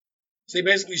believe. So they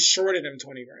basically shorted him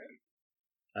 20 grand.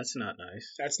 That's not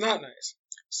nice. That's not nice.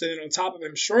 So then on top of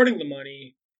him shorting the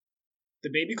money, The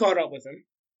Baby caught up with him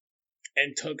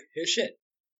and took his shit.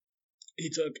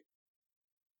 It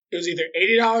was either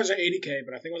 $80 or $80K,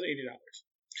 but I think it was $80.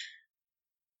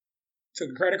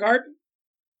 Took a credit card,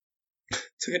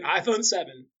 took an iPhone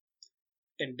 7,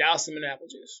 and doused him in apple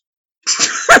juice.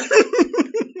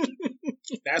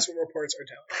 That's what reports are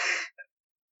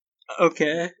telling.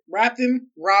 Okay. Wrapped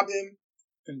him, robbed him,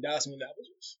 and doused him with apple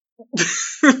juice.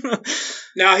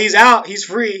 Now he's out, he's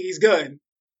free, he's good,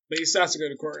 but he still has to go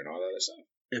to court and all that other stuff.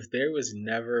 If there was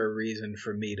never a reason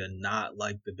for me to not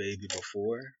like the baby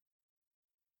before,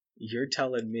 you're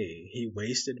telling me he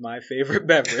wasted my favorite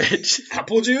beverage.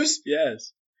 Apple juice?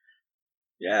 Yes.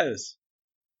 Yes.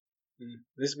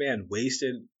 This man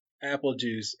wasted apple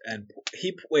juice and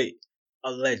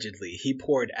allegedly he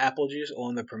poured apple juice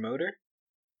on the promoter?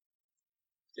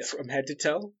 Yeah. From head to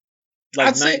toe?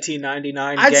 Like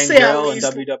 1999 Gangrel and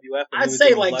WWF. I'd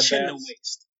say like chin to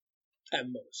waist at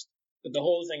most. But the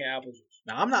whole thing apple juice.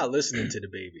 Now, I'm not listening to the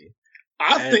baby.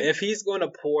 I think if he's going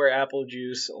to pour apple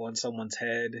juice on someone's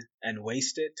head and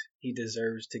waste it, he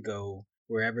deserves to go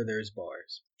wherever there's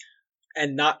bars.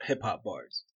 And not hip-hop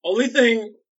bars. Only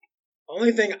thing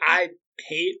I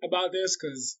hate about this,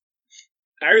 because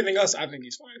everything else I think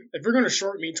he's fine. If you're going to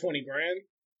short me 20 grand,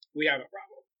 we have a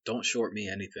problem. Don't short me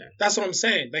anything. That's what I'm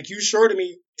saying. Like, you shorted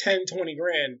me 10, 20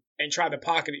 grand and tried to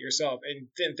pocket it yourself and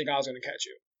didn't think I was going to catch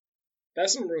you.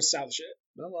 That's some real South shit.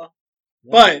 Well.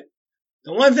 But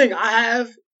the one thing I have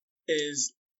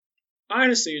is, I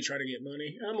understand you're trying to get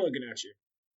money. I'm looking at you.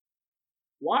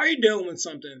 Why are you dealing with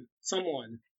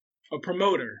someone, a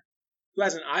promoter, who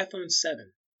has an iPhone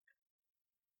 7?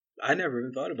 I never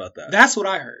even thought about that. That's what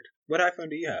I heard. What iPhone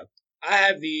do you have? I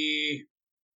have the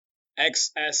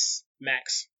XS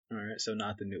Max. All right, so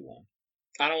not the new one.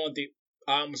 I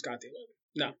almost got the 11.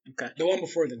 No. Okay. The one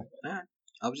before the new one. All right.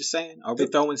 I was just saying, are we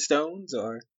throwing stones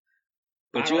or?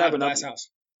 But you have a glass house.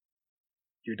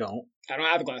 You don't. I don't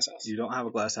have a glass house. You don't have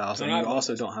a glass house, and you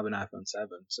also don't have an iPhone 7,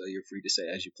 so you're free to say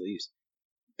as you please.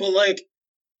 But like,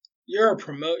 you're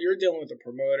dealing with a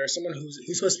promoter, someone who's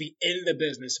supposed to be in the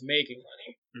business making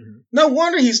money. Mm-hmm. No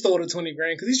wonder he stole the 20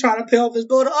 grand, because he's trying to pay off his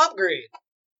bill to upgrade.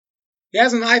 He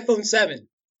has an iPhone 7.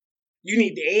 You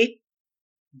need the 8,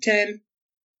 10,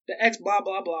 the X blah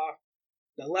blah blah,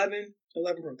 the 11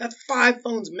 Pro. That's 5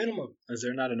 phones minimum. Is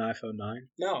there not an iPhone 9?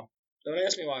 No. Don't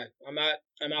ask me why. I'm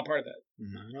not part of that.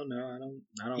 I don't know.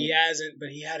 I don't. He hasn't, but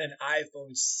he had an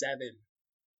iPhone 7.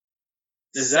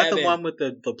 Is that the one with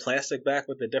the plastic back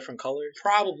with the different colors?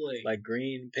 Probably. Like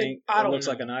green, pink. It looks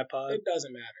like an iPod. It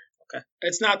doesn't matter. Okay.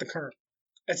 It's not the current.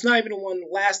 It's not even the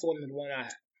last one I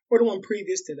had, or the one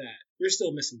previous to that. You're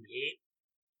still missing the 8,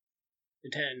 the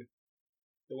 10,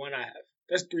 the one I have.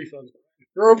 That's 3 phones.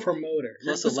 You're a promoter.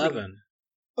 Plus 11.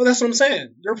 Oh, that's what I'm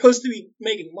saying. You're supposed to be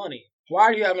making money.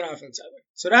 Why do you have an iPhone 7?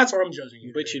 So that's where I'm judging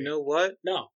you. But you know what?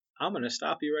 No. I'm going to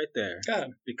stop you right there. Go ahead.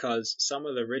 Because some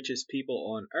of the richest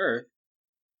people on earth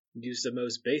use the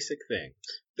most basic things.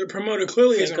 The promoter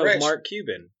clearly isn't rich. Think of Mark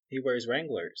Cuban. He wears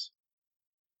Wranglers.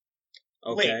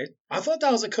 Okay. Wait, I thought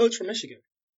that was a coach from Michigan.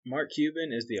 Mark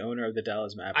Cuban is the owner of the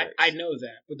Dallas Mavericks. I know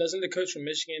that. But doesn't the coach from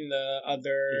Michigan, the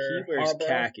other He wears Harbaugh?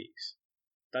 khakis.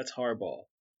 That's Harbaugh.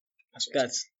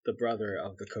 That's the brother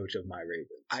of the coach of my Ravens.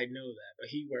 I know that, but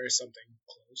he wears something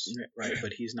close. Right,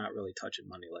 but he's not really touching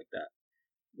money like that.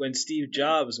 When Steve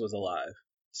Jobs was alive,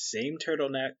 same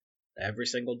turtleneck every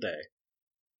single day.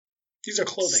 These are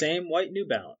clothing. Same white New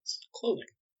Balance. Clothing.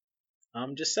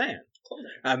 I'm just saying. Clothing.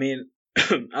 I mean,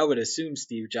 I would assume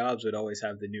Steve Jobs would always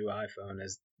have the new iPhone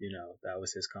as, that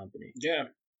was his company. Yeah.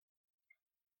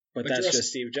 But that's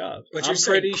just Steve Jobs. But I'm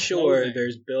pretty sure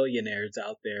there's billionaires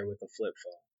out there with a flip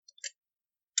phone.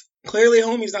 Clearly,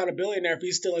 homie's not a billionaire if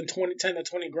he's still in 10 to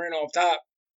 20 grand off top.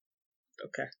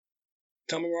 Okay.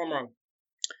 Tell me where I'm wrong.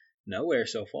 Nowhere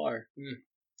so far.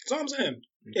 That's what I'm saying.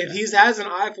 Okay. If he has an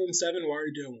iPhone 7, why are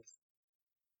you doing with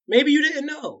it? Maybe you didn't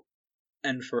know.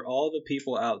 And for all the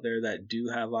people out there that do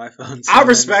have iPhones, I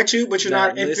respect you, but you're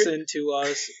not. Listen to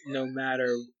us no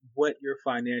matter what your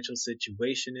financial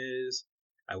situation is.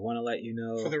 I want to let you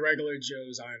know. For the regular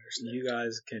Joes, I understand. You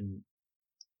guys can.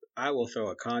 I will throw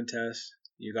a contest.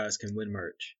 You guys can win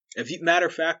merch. Matter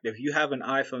of fact, if you have an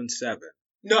iPhone 7.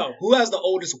 No, who has the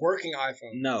oldest working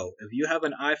iPhone? No, if you have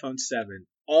an iPhone 7,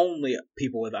 only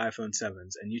people with iPhone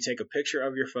 7s, and you take a picture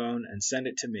of your phone and send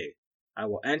it to me, I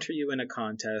will enter you in a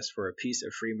contest for a piece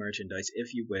of free merchandise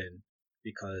if you win,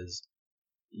 because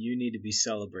you need to be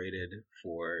celebrated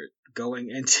for going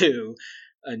into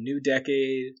a new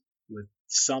decade with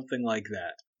something like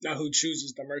that. Now, who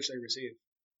chooses the merch they receive?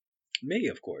 Me,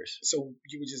 of course. So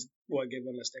you would just, give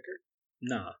them a sticker?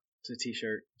 Nah. It's a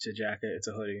t-shirt, it's a jacket, it's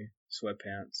a hoodie,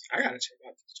 sweatpants. I gotta check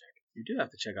out this jacket. You do have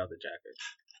to check out the jacket.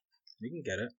 We can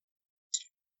get it.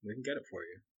 We can get it for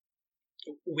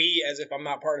you. We, as if I'm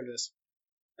not part of this.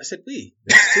 I said we.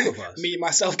 There's 2 of us. Me,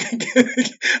 myself, can get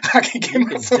it. I can get you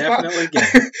myself can definitely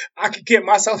get it. I can get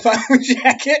myself out of the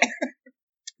jacket.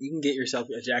 You can get yourself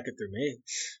a jacket through me.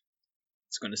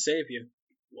 It's going to save you.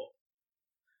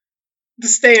 The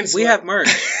stay in We sweat. have merch.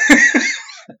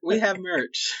 We have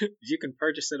merch. You can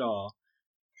purchase it all.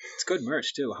 It's good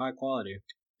merch too, high quality.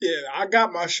 Yeah, I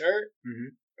got my shirt. Mm-hmm.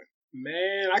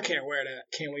 Man, I can't wear that.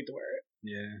 Can't wait to wear it.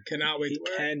 Yeah. Cannot wait to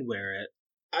wear it. He can wear it.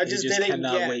 I just didn't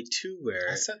cannot get. wait to wear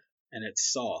I it. said, And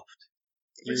it's soft.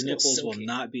 Your it's a little nipples will silky.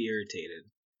 not be irritated.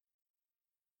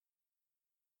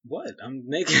 What? I'm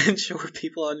making sure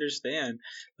people understand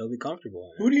they'll be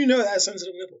comfortable in it. Who do you know that has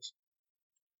sensitive nipples?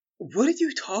 What are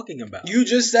you talking about? You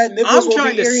just said nipples I'm will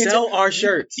trying be to irritated. sell our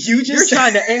shirts. You You're just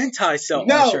trying to anti-sell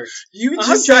No, our shirts. You I'm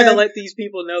just trying said, to let these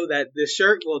people know that the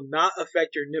shirt will not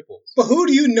affect your nipples. But who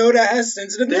do you know that has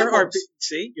sensitive nipples?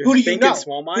 See, Who you're do you thinking know?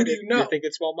 small-minded. Who do you know? You're thinking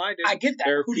small-minded. I get that.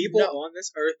 There are Who do you people know? on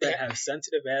this earth that have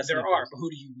sensitive ass There nipples. are, but who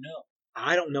do you know?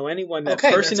 I don't know anyone that Okay,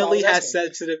 that's all I personally was has asking.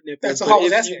 sensitive nipples. That's all I But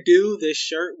was if asking. you do, this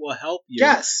shirt will help you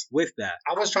Yes. with that.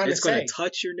 I was trying It's to say. going to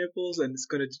touch your nipples, and it's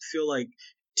going to feel like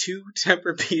 2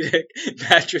 Tempur-Pedic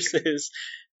mattresses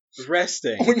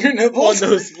resting On your on nipples?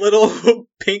 those little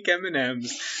pink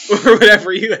M&Ms or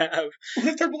whatever you have. What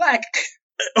if they're black?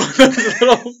 On those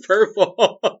little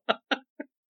purple.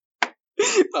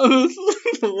 On those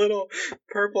little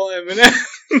purple M&Ms.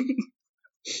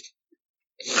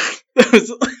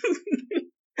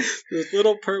 those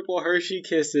little purple Hershey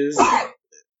Kisses.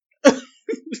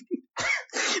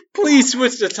 Please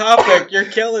switch the topic. You're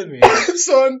killing me.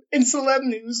 So in celeb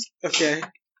news, Okay.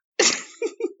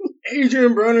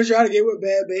 Adrian Broner tried to get with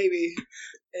Bad Baby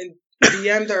and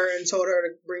DM'd her and told her to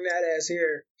bring that ass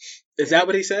here. Is that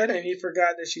what he said? And he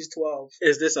forgot that she's 12.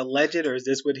 Is this alleged or is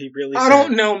this what he really said? I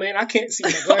don't know, man. I can't see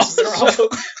my glasses. They're off.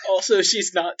 Also,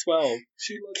 she's not 12.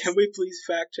 She looks... Can we please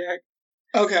fact check?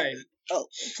 Okay. Oh,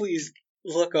 please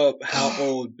look up how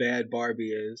old Bad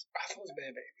Barbie is. I thought it was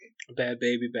Bad Baby. Bad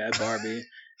Baby, Bad Barbie.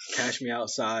 Cash Me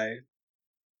Outside.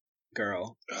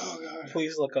 Girl. Oh, God.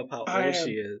 Please look up how old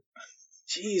she is.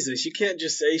 Jesus, you can't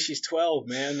just say she's 12,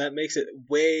 man. That makes it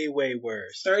way, way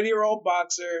worse. 30-year-old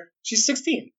boxer. She's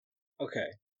 16. Okay.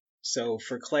 So,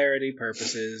 for clarity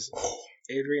purposes,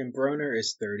 Adrian Broner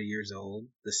is 30 years old,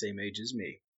 the same age as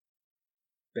me.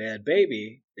 Bad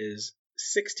Baby is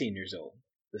 16 years old,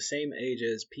 the same age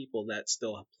as people that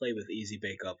still play with Easy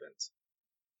Bake Ovens.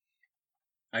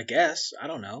 I guess. I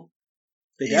don't know.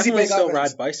 They Easy definitely Bake still Ovens.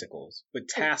 ride bicycles with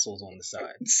tassels on the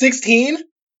side. 16?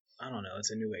 I don't know.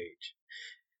 It's a new age.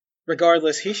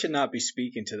 Regardless, he should not be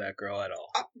speaking to that girl at all.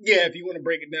 Yeah, if you want to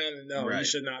break it down, then no, Right. you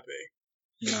should not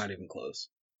be. Not even close.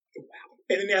 Wow.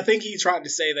 And then I think he tried to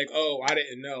say, like, oh, I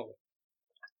didn't know.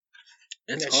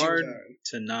 It's that she was, hard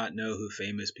to not know who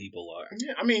famous people are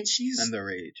Yeah, I mean, she's and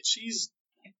their age.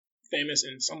 famous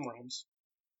in some realms.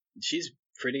 She's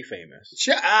pretty famous.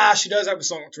 She does have a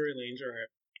song with Tory Lanez, right?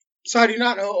 So I do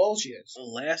not know how old she is.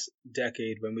 Last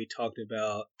decade when we talked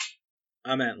about...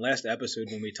 last episode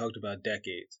when we talked about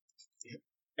decades. Yeah.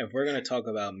 If we're going to talk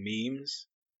about memes...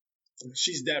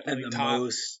 She's definitely and top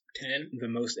 10. The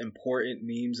most important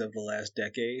memes of the last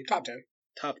decade. Top 10.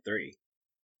 Top 3.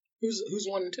 Who's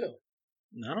 1 and 2?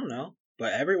 I don't know.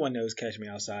 But everyone knows Catch Me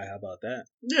Outside. How about that?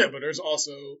 Yeah, but there's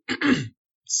also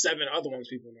 7 other ones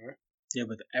people know. Yeah,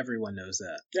 but everyone knows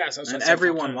that. Yeah, so and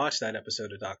everyone watched that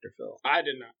episode of Dr. Phil. I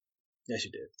did not. Yes,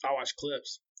 you did. I watched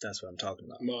clips. That's what I'm talking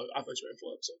about. Well, I thought you meant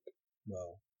full episode.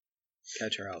 Well,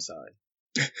 catch her outside.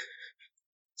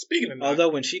 Speaking of that, Although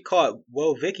when she caught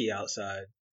Whoa Vicky outside.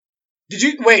 Did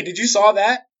you saw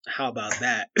that? How about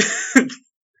that?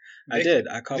 I did.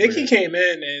 I covered Vicky it. came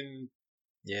in and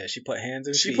yeah, she put hands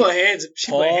and she feet. put hands,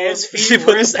 feet, She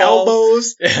put wrists, the paws.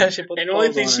 elbows. Yeah, she put And the the only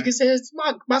paws thing on she her. can say is,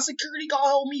 my security guard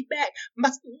hold me back.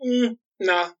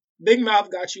 Nah, Big Mouth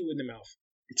got you in the mouth.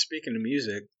 Speaking of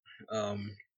music,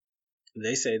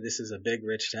 they say this is a big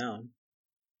rich town.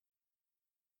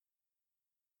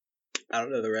 I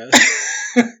don't know the rest.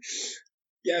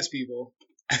 Yes, people.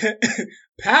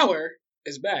 Power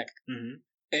is back. Mm-hmm.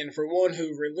 And for one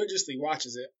who religiously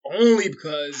watches it, only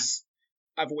because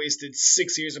I've wasted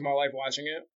 6 years of my life watching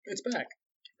it, it's back.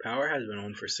 Power has been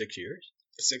on for 6 years.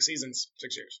 6 seasons,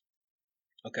 6 years.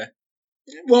 Okay.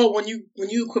 Well, when you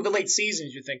equivalate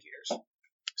seasons, you think years.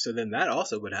 So then that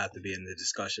also would have to be in the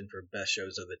discussion for best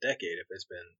shows of the decade if it's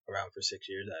been around for 6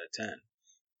 years out of 10.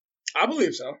 I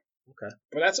believe so. Okay.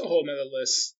 But that's a whole nother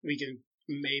list we can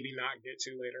maybe not get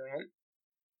to later on.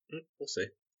 We'll see.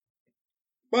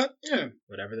 But, yeah.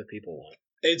 Whatever the people want.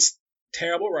 It's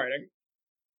terrible writing.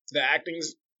 The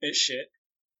acting's is shit.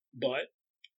 But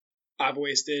I've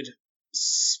wasted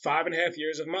 5.5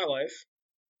 years of my life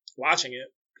watching it,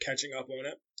 catching up on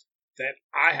it, that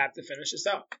I have to finish this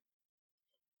out.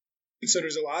 So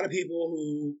there's a lot of people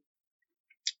who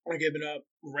or giving up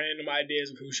random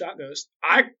ideas of who shot Ghost.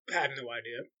 I had no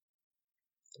idea,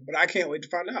 but I can't wait to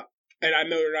find out. And I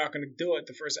know they're not going to do it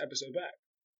the first episode back.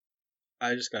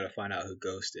 I just gotta find out who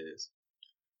Ghost is.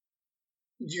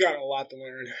 You got a lot to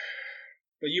learn,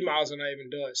 but you might as well not even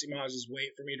do it. So you might as well just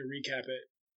wait for me to recap it.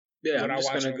 Yeah, When I'm I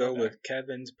just watch gonna it go on my with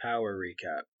Kevin's power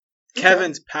recap. Okay.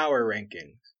 Kevin's power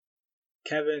rankings.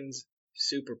 Kevin's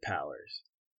superpowers.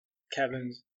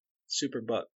 Kevin's super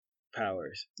butt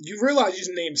powers. You realize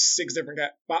you named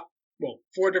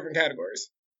 4 different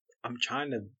categories. I'm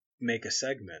trying to make a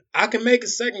segment. I can make a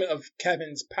segment of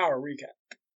Kevin's power recap.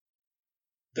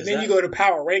 But Does then that- you go to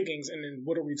power rankings, and then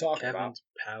what are we talking about? Kevin's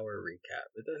power recap.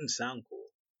 It doesn't sound cool.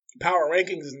 Power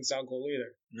rankings doesn't sound cool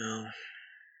either. No,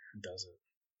 it doesn't.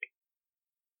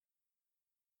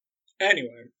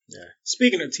 Anyway, Yeah.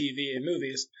 speaking of TV and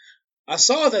movies, I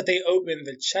saw that they opened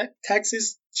the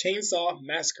Texas Chainsaw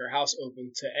Massacre house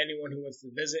open to anyone who wants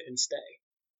to visit and stay.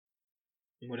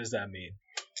 What does that mean?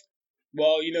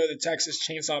 Well, you know the Texas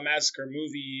Chainsaw Massacre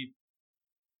movie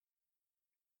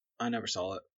I never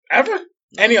saw it. ever?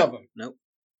 No. Any of them? Nope.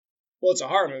 Well, it's a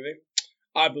horror movie.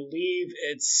 I believe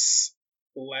it's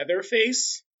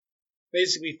Leatherface.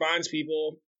 Basically finds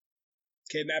people,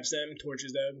 kidnaps them,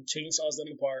 tortures them, chainsaws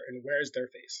them apart, and wears their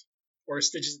face. Or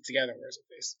stitches it together and wears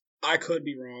a face. I could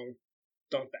be wrong.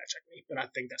 Don't fact check me, but I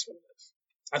think that's what it is.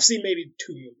 I've seen maybe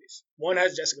 2 movies. One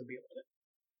has Jessica Biel in it.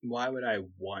 Why would I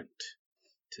want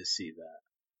to see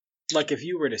that? Like, if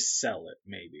you were to sell it,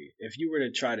 maybe. If you were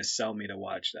to try to sell me to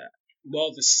watch that.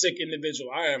 Well, the sick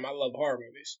individual I am, I love horror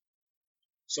movies.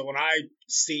 So when I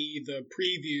see the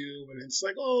preview and it's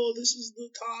like, oh, this is the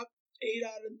top 8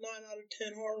 out of 9 out of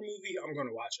 10 horror movie, I'm going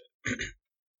to watch it.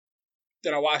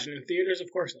 Did I watch it in theaters?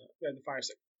 Of course not. We had the fire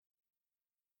stick.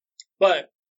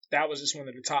 But that was just one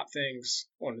of the top things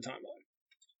on the timeline.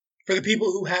 For the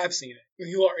people who have seen it,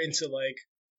 who are into, like,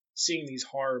 seeing these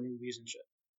horror movies and shit.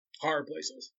 Horror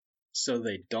places. So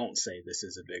they don't say this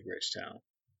is a big rich town.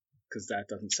 Because that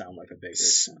doesn't sound like a big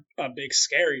rich town. A big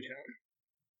scary town.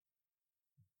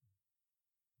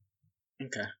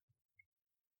 Okay.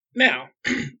 Now,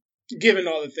 given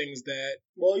all the things that,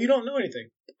 well, you don't know anything.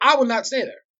 I would not stay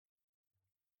there.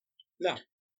 No.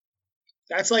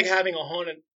 That's like having a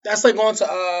haunted, that's like going to,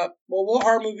 well, what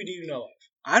horror movie do you know of?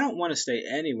 I don't want to stay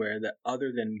anywhere that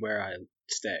other than where I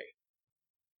stay.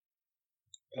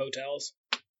 Hotels.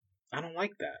 I don't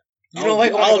like that. You don't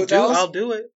like hotels? I'll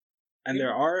do it. And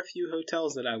there are a few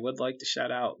hotels that I would like to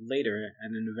shout out later at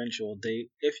an eventual date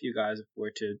if you guys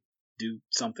were to do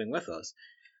something with us.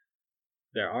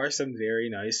 There are some very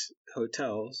nice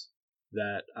hotels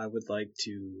that I would like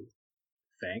to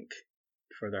thank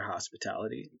for their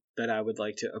hospitality, that I would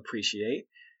like to appreciate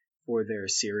for their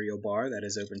cereal bar that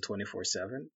is open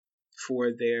 24/7,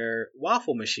 for their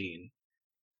waffle machine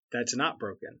that's not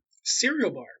broken. Cereal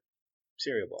bar.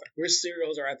 Cereal bar. Which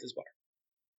cereals are at this bar?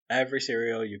 Every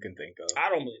cereal you can think of. I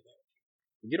don't believe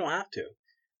that. You don't have to.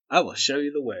 I will show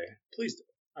you the way. Please do.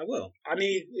 I will. I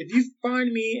mean, if you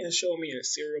find me and show me a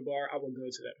cereal bar, I will go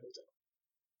to that hotel.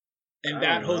 And I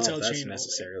that don't know hotel if that's chain.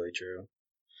 necessarily true.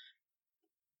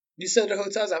 You said the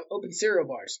hotels have open cereal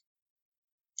bars.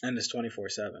 And it's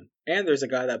 24/7. And there's a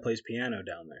guy that plays piano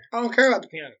down there. I don't care about the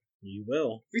piano. You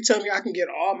will. If you tell me I can get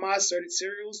all my assorted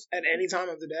cereals at any time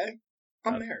of the day,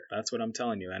 I'm there. That's what I'm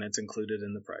telling you, and it's included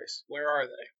in the price. Where are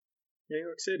they? New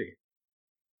York City.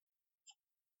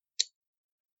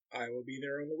 I will be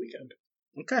there on the weekend.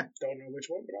 Okay. Don't know which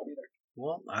one, but I'll be there.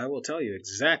 Well, I will tell you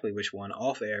exactly which one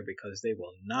off air because they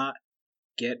will not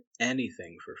get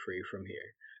anything for free from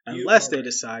here. Unless they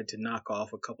decide to knock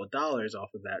off a couple dollars off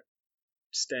of that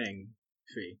staying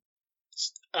fee.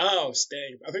 Oh,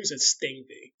 Sting. I think you said Sting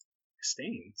fee.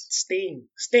 Stings?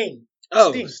 Sting.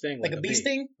 Oh, Sting. sting. Like a bee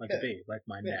sting? Like Yeah. a bee. Like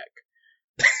my Yeah.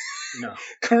 neck. No.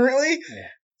 Currently? Yeah.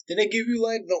 Did they give you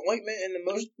like the ointment and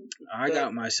the most? I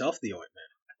got myself the ointment.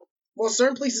 Well,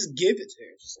 certain places give it to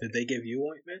you. Did they give you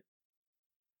ointment?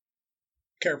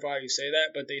 Careful how you say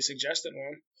that, but they suggested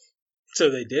one. So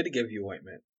they did give you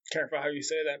ointment. Careful how you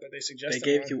say that, but they They suggested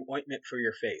gave one. you ointment for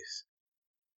your face.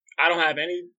 I don't have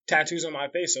any tattoos on my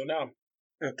face, so no.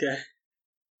 Okay.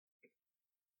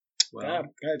 Well,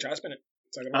 Go ahead, try to spin it.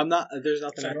 Talk about I'm not. There's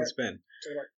nothing I Talk can about- spin.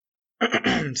 talk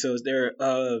about- So is there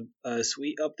a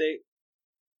sweet update?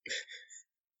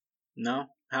 No.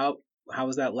 How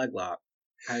was that leg lock?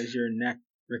 Has your neck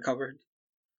recovered?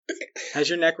 Has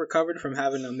your neck recovered from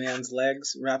having a man's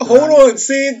legs wrapped Hold around you? on,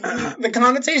 see, the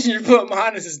connotation you're putting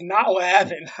behind this is not what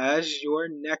happened. Has your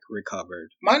neck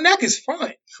recovered My neck is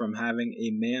fine. from having a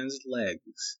man's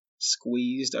legs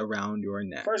squeezed around your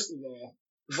neck? First of all,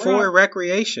 For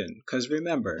recreation, because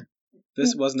remember,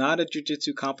 This was not a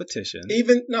jiu-jitsu competition.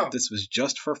 No. This was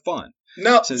just for fun.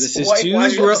 No. So this is why'd you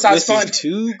emphasize fun?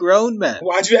 two grown men.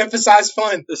 Why'd you emphasize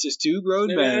fun? This is two grown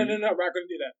men. No. We're not going to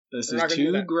do that. This is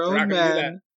two grown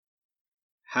men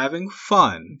having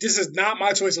fun. This is not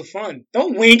my choice of fun.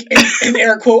 Don't wink and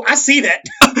air quote. I see that.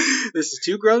 This is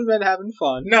two grown men having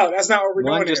fun. No, that's not what we're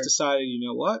doing. One just decided, you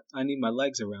know what? I need my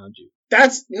legs around you.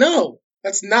 That's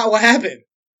not what happened.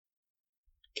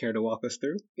 Care to walk us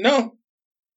through? No.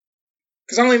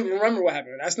 Because I don't even remember what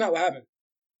happened. That's not what happened.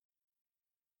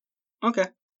 Okay.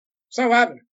 It's not what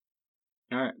happened.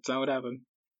 Alright, it's not what happened.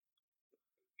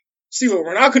 See, what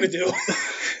we're not going to do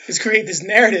is create this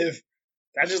narrative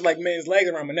that just like man's legs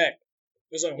around my neck.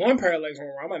 There's like one pair of legs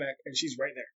around my neck, and she's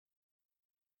right there.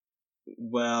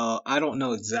 Well, I don't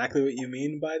know exactly what you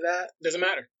mean by that. Doesn't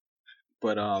matter.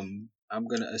 But I'm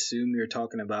going to assume you're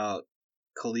talking about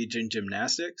collegiate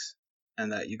gymnastics.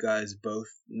 And that you guys both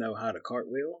know how to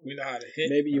cartwheel. We know how to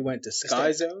hit. Maybe you went to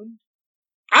Sky Zone.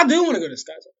 I do want to go to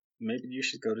Sky Zone. Maybe you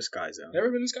should go to Sky Zone. Ever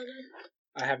been to Sky Zone?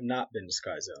 I have not been to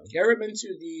Sky Zone. You ever been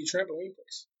to the trampoline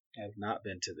place? I have not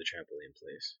been to the trampoline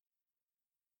place.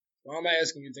 Why am I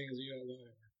asking you things that you don't know?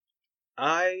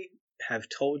 I have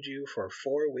told you for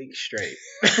 4 weeks straight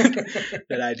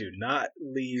that I do not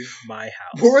leave my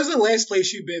house. Where was the last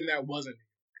place you've been that wasn't New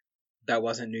York? That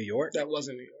wasn't New York? That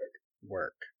wasn't New York.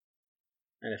 Work.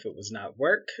 And if it was not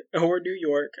work or New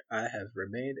York, I have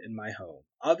remained in my home.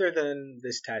 Other than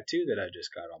this tattoo that I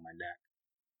just got on my neck.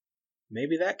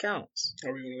 Maybe that counts.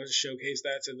 Are we going to showcase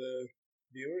that to the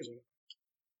viewers? Or?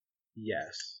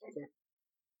 Yes. Okay.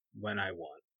 When I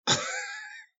want.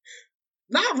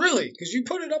 Not really, because you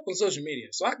put it up on social media,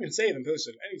 so I can save and post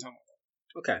it anytime I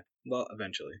want. Okay. Well,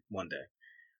 eventually. One day.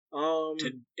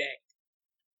 Today.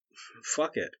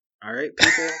 Fuck it. All right,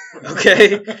 people.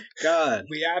 Okay. God.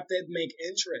 We have to make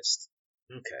interest.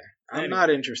 Okay. I'm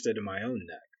not interested in my own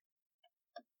neck.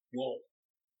 Whoa.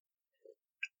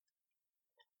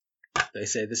 They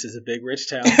say this is a big rich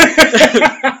town.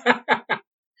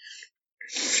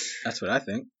 That's what I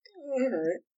think. All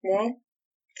right. Well.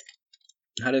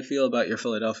 How do you feel about your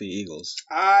Philadelphia Eagles?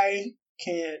 I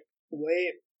can't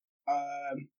wait.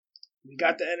 We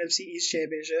got the NFC East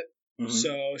Championship. Mm-hmm.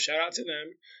 So, shout out to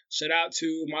them. Shout out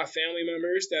to my family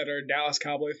members that are Dallas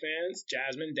Cowboy fans.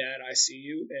 Jasmine, Dad, I see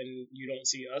you, and you don't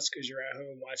see us because you're at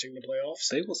home watching the playoffs.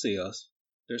 They will see us.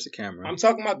 There's a camera. I'm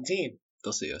talking about the team.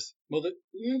 They'll see us. Well, they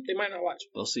might not watch.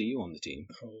 They'll see you on the team.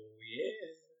 Oh,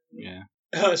 yeah.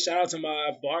 Yeah. Shout out to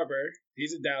my barber.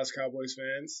 He's a Dallas Cowboys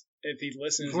fan. If he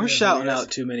listens. We're shouting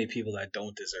out too many people that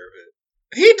don't deserve it.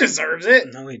 He deserves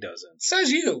it. No, he doesn't.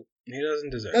 Says you. He doesn't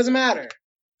deserve it. Doesn't matter.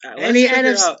 Let's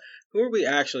figure out who are we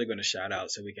actually going to shout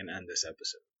out so we can end this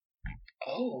episode.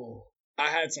 Oh, I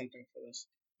had something for this.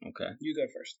 Okay. You go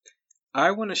first.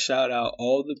 I want to shout out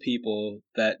all the people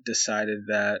that decided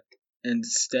that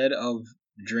instead of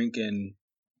drinking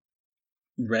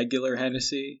regular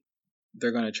Hennessy,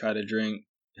 they're going to try to drink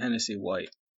Hennessy White.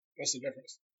 What's the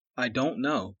difference? I don't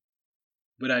know.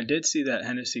 But I did see that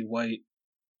Hennessy White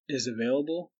is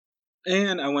available.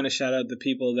 And I want to shout out the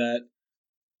people that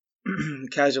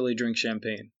casually drink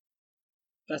champagne.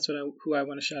 That's who I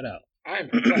want to shout out. I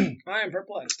am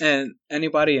perplexed. And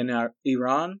anybody in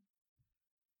Iran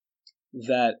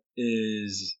that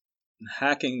is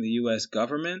hacking the U.S.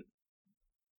 government,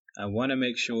 I want to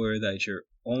make sure that you're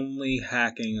only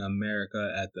hacking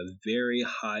America at the very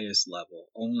highest level.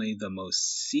 Only the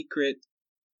most secret,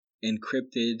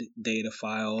 encrypted data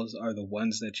files are the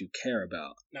ones that you care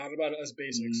about. Not about us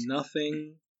basics.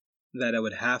 Nothing that I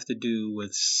would have to do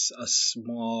with a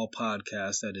small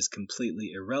podcast that is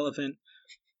completely irrelevant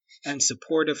and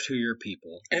supportive to your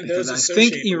people. And because I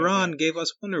think Iran gave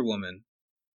us Wonder Woman.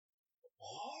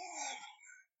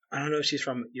 I don't know if she's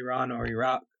from Iran or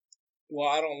Iraq. Well,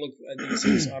 I don't look at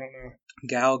DC, so I don't know.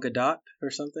 Gal Gadot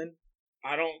or something?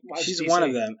 I don't watch She's DC. one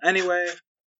of them. Anyway,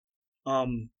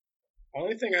 only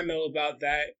thing I know about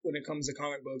that when it comes to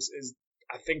comic books is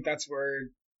I think that's where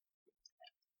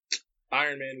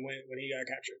Iron Man went when he got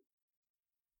captured.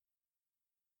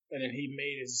 And then he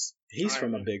made his... He's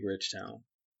from a big rich town.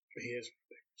 He is from a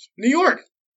big rich town. New York!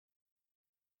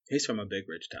 He's from a big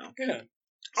rich town. Yeah.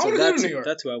 I want to go to New York.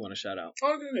 That's who I want to shout out. I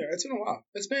want to go to New York. It's been a while.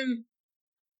 It's been...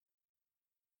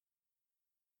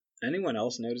 Anyone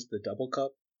else notice the double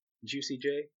cup? Juicy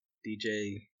J?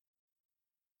 DJ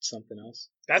something else?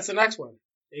 That's the next one.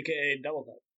 AKA double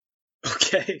cup.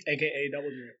 Okay. AKA double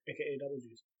drink. AKA double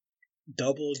juice.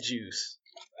 Double juice.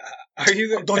 Are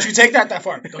you? Don't you take that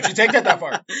far? Don't you take that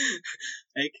far?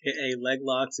 AKA leg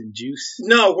locks and juice.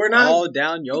 No, we're not. All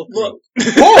down your throat.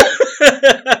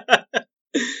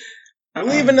 I'm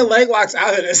leaving the leg locks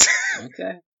out of this.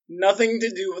 Okay. Nothing to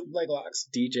do with leg locks.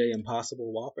 DJ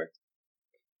Impossible Whopper?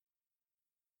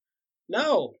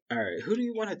 No. Alright, who do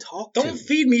you want to talk to? Don't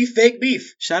feed me fake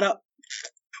beef. Shut up.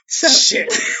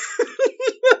 Shit.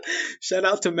 Shout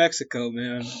out to Mexico,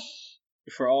 man,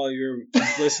 for all your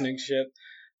listening shit.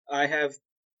 I have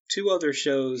 2 other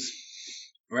shows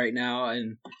right now,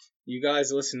 and you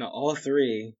guys listen to all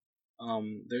 3.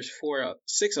 There's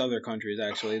 6 other countries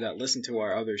actually that listen to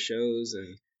our other shows,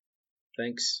 and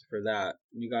thanks for that.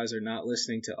 You guys are not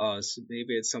listening to us.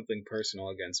 Maybe it's something personal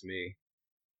against me,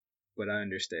 but I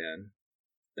understand.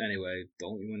 Anyway,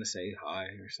 don't you want to say hi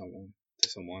or something to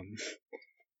someone?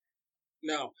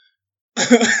 No.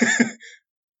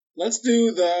 Let's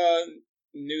do the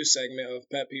new segment of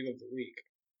Pet Peeve of the Week.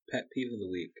 Pet peeve of the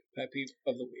week. Pet Peeve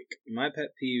of the Week. My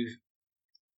pet peeve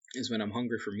is when I'm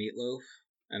hungry for meatloaf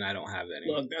and I don't have any.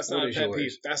 Look, that's not a pet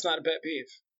peeve. That's not a pet peeve.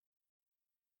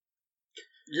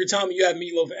 You're telling me you have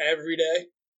meatloaf every day?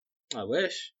 I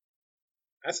wish.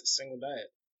 That's a single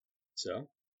diet. So,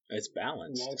 it's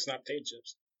balanced. Long snap potato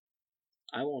chips.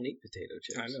 I won't eat potato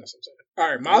chips. I know what I'm saying. All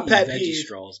right, my pet peeve. Veggie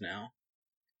straws now.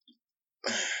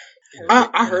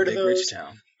 I heard of those. Rich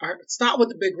town. Stop with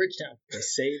the big rich town. They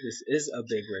say this is a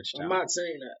big rich town. I'm not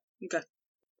saying that. Okay.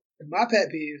 My pet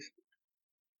peeve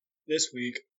this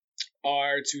week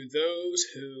are to those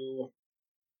who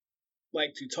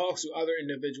like to talk to other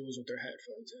individuals with their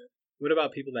headphones in. What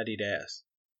about people that eat ass?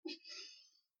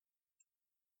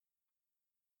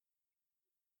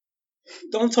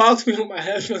 Don't talk to me when my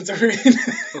headphones are in.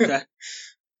 Okay.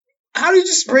 How do you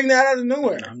just bring that out of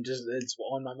nowhere? It's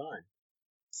on my mind.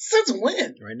 Since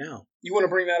when? Right now. You want to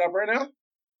bring that up right now?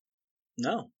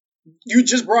 No. You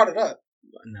just brought it up.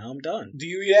 Now I'm done. Do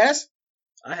you eat ass?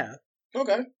 I have.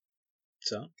 Okay.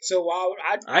 So why would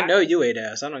I know you ate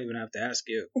ass. I don't even have to ask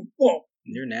you. Whoa.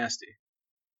 You're nasty.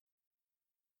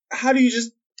 How do you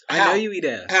just... I know you eat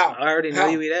ass. How? I already know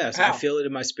you eat ass. How? I feel it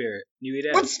in my spirit. You eat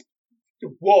ass.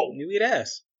 Whoa. You eat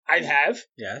ass. I have?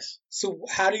 Yes. So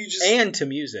how do you just... And to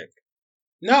music.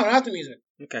 No, not the music.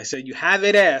 Okay, so you have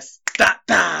it ass. Da,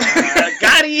 da.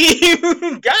 Got him!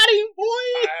 Got him, boy!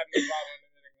 I have no problem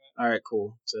admitting that. Alright,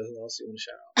 cool. So who else do you want to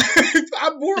shout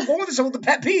out? I'm more going with some of the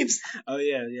pet peeves. Oh,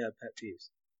 yeah, pet peeves.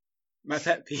 My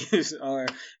pet peeves are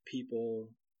people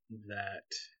that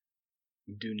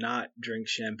do not drink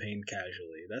champagne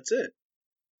casually. That's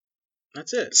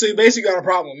it. So you basically got a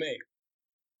problem with me.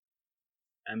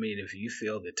 I mean, if you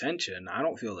feel the tension, I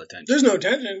don't feel the tension. There's no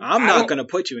tension. I'm not going to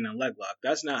put you in a leg lock.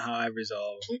 That's not how I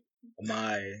resolve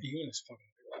my... You in this fucking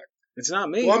leg lock. It's not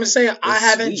me. Well, I'm just saying, I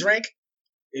haven't drank...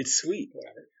 It's sweet.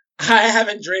 Whatever. I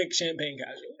haven't drank champagne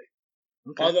casually.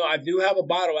 Okay. Although I do have a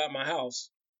bottle at my house.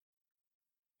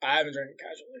 I haven't drank it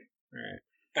casually. Right.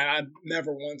 And I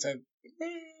never once have...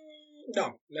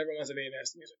 never once have ate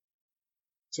ass to music.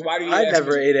 So why do you I ask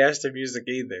never music? ate ass to music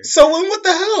either. So then what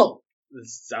the hell?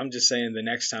 I'm just saying the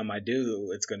next time I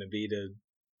do, it's going to be to...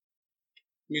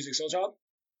 Music Soul Child?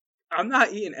 I'm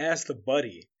not eating ass to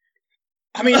Buddy.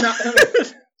 I mean,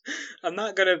 I'm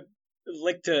not going to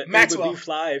lick to Maxwell. It Would Be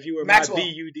Fly if you were Maxwell. my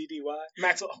B-U-D-D-Y.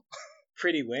 Maxwell.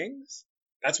 Pretty Wings?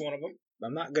 That's one of them.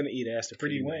 I'm not going to eat ass to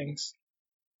Pretty Wings.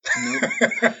 Nope.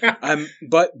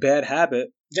 But Bad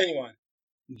Habit. Genuine.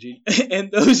 In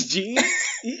those jeans?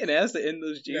 Eating ass to in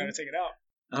those jeans? You gotta take it out.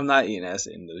 I'm not eating ass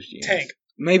to in those jeans. Tank.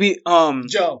 Maybe,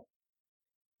 Joe.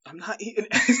 I'm not eating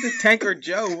ass to Tank or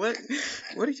Joe. What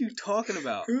are you talking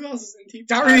about? Who else is in team?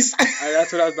 Tyrese.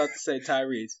 That's what I was about to say,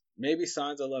 Tyrese. Maybe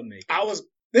Signs of Love Making.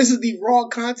 This is the raw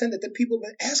content that the people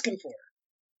have been asking for.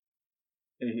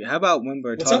 How about when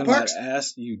we're What's talking up, about Parks?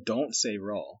 ass, you don't say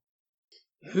raw?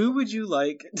 Who would you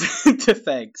like to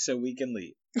thank so we can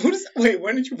leave? Wait,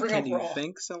 when did you bring Can up you raw?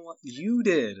 thank someone? You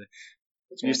did.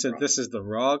 You said this is the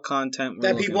raw content we're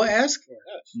that looking people for. ask for.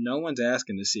 Yes. No one's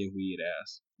asking to see if we eat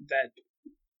ass.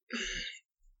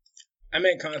 I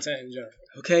meant content in general.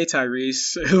 Okay,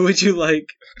 Tyrese, who would you like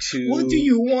to... What do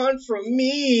you want from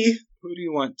me? Who do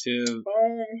you want to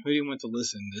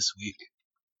listen this week?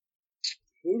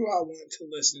 Who do I want to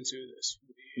listen to this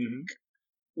week? Mm-hmm.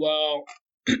 Well,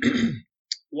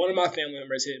 one of my family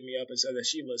members hit me up and said that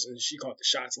she listens. She caught the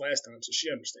shots last time, so she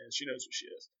understands. She knows who she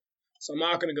is. So I'm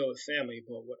not going to go with family,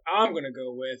 but what I'm going to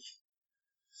go with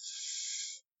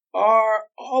are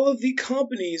all of the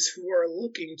companies who are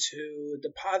looking to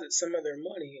deposit some of their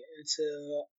money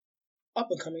into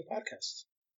up-and-coming podcasts.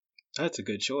 That's a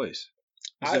good choice.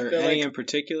 Is there any in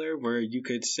particular where you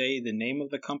could say the name of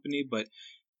the company, but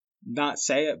not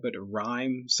say it, but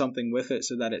rhyme something with it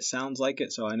so that it sounds like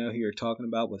it, so I know who you're talking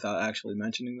about without actually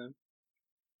mentioning them?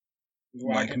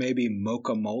 Like maybe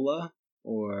Mocha Mola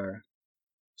or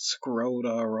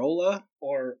Scrotarola?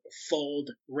 Or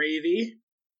Fold Ravy?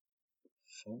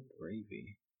 Fold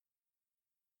Ravy.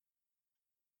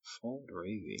 Fold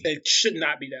Ravy. It should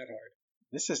not be that hard.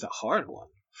 This is a hard one.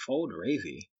 Fold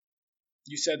Ravy.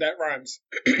 You said that rhymes.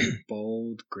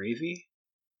 Bold Gravy?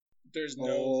 There's no...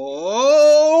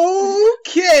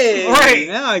 Okay! Right.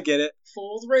 Now I get it.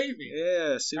 Fold Ravy.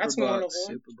 Yeah, Super That's one of Bucks.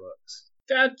 them. Super Bucks.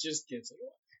 That just gets it.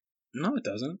 No, it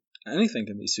doesn't. Anything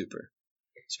can be super.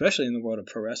 Especially in the world of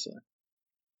pro wrestling.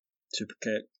 Super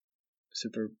Kick.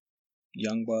 Super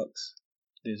Young Bucks.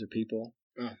 These are people.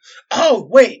 Oh,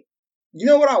 wait. You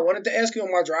know what I wanted to ask you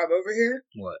on my drive over here?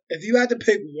 What? If you had to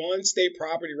pick one state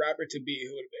property rapper to be,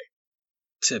 who would it be?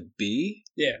 To be?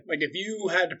 Yeah, like if you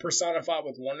had to personify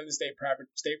with one of the state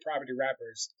property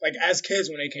rappers, like as kids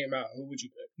when they came out, who would you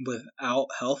pick? Without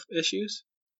health issues?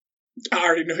 I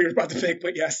already know you're about to pick,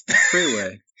 but yes.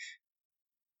 Freeway.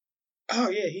 Oh,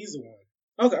 yeah, he's the one.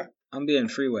 Okay. I'm being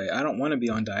Freeway. I don't want to be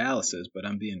on dialysis, but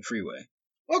I'm being Freeway.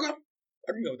 Okay.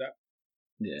 I can go with that.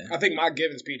 Yeah. I think my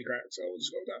given's Peter Crack, so we'll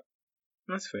just go with that.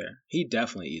 That's fair. He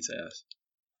definitely eats ass.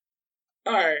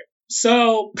 Alright,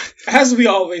 so, as we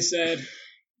always said,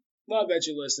 love that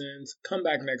you listened. Come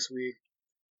back next week.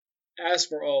 As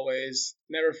for always,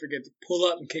 never forget to pull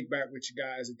up and kick back with you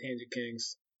guys at Tangent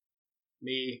Kings.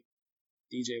 Me,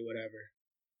 DJ whatever,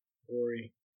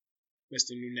 Rory,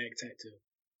 Mr. New Neck Tattoo.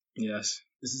 Yes.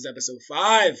 This is episode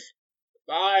 5.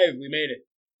 5. We made it.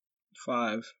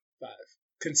 5. 5.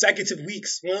 Consecutive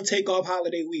weeks. We don't take off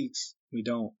holiday weeks. We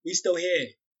don't. We still here.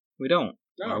 We don't.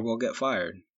 No. Or we'll get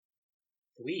fired.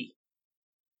 We.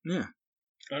 Yeah.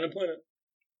 Unemployment.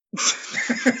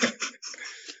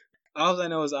 All I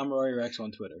know is I'm Rory Rex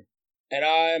on Twitter. And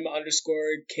I'm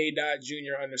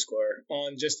 _K.Jr.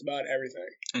 on just about everything.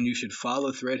 And you should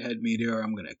follow Threadhead Media or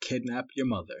I'm going to kidnap your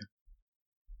mother.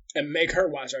 And make her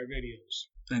watch our videos.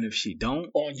 And if she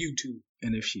don't. On YouTube.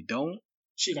 And if she don't.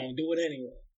 She gonna do it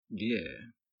anyway. Yeah.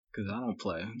 Because I don't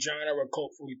play. Join her with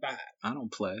Colt 45. I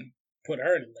don't play. Put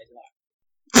her in the leg lock.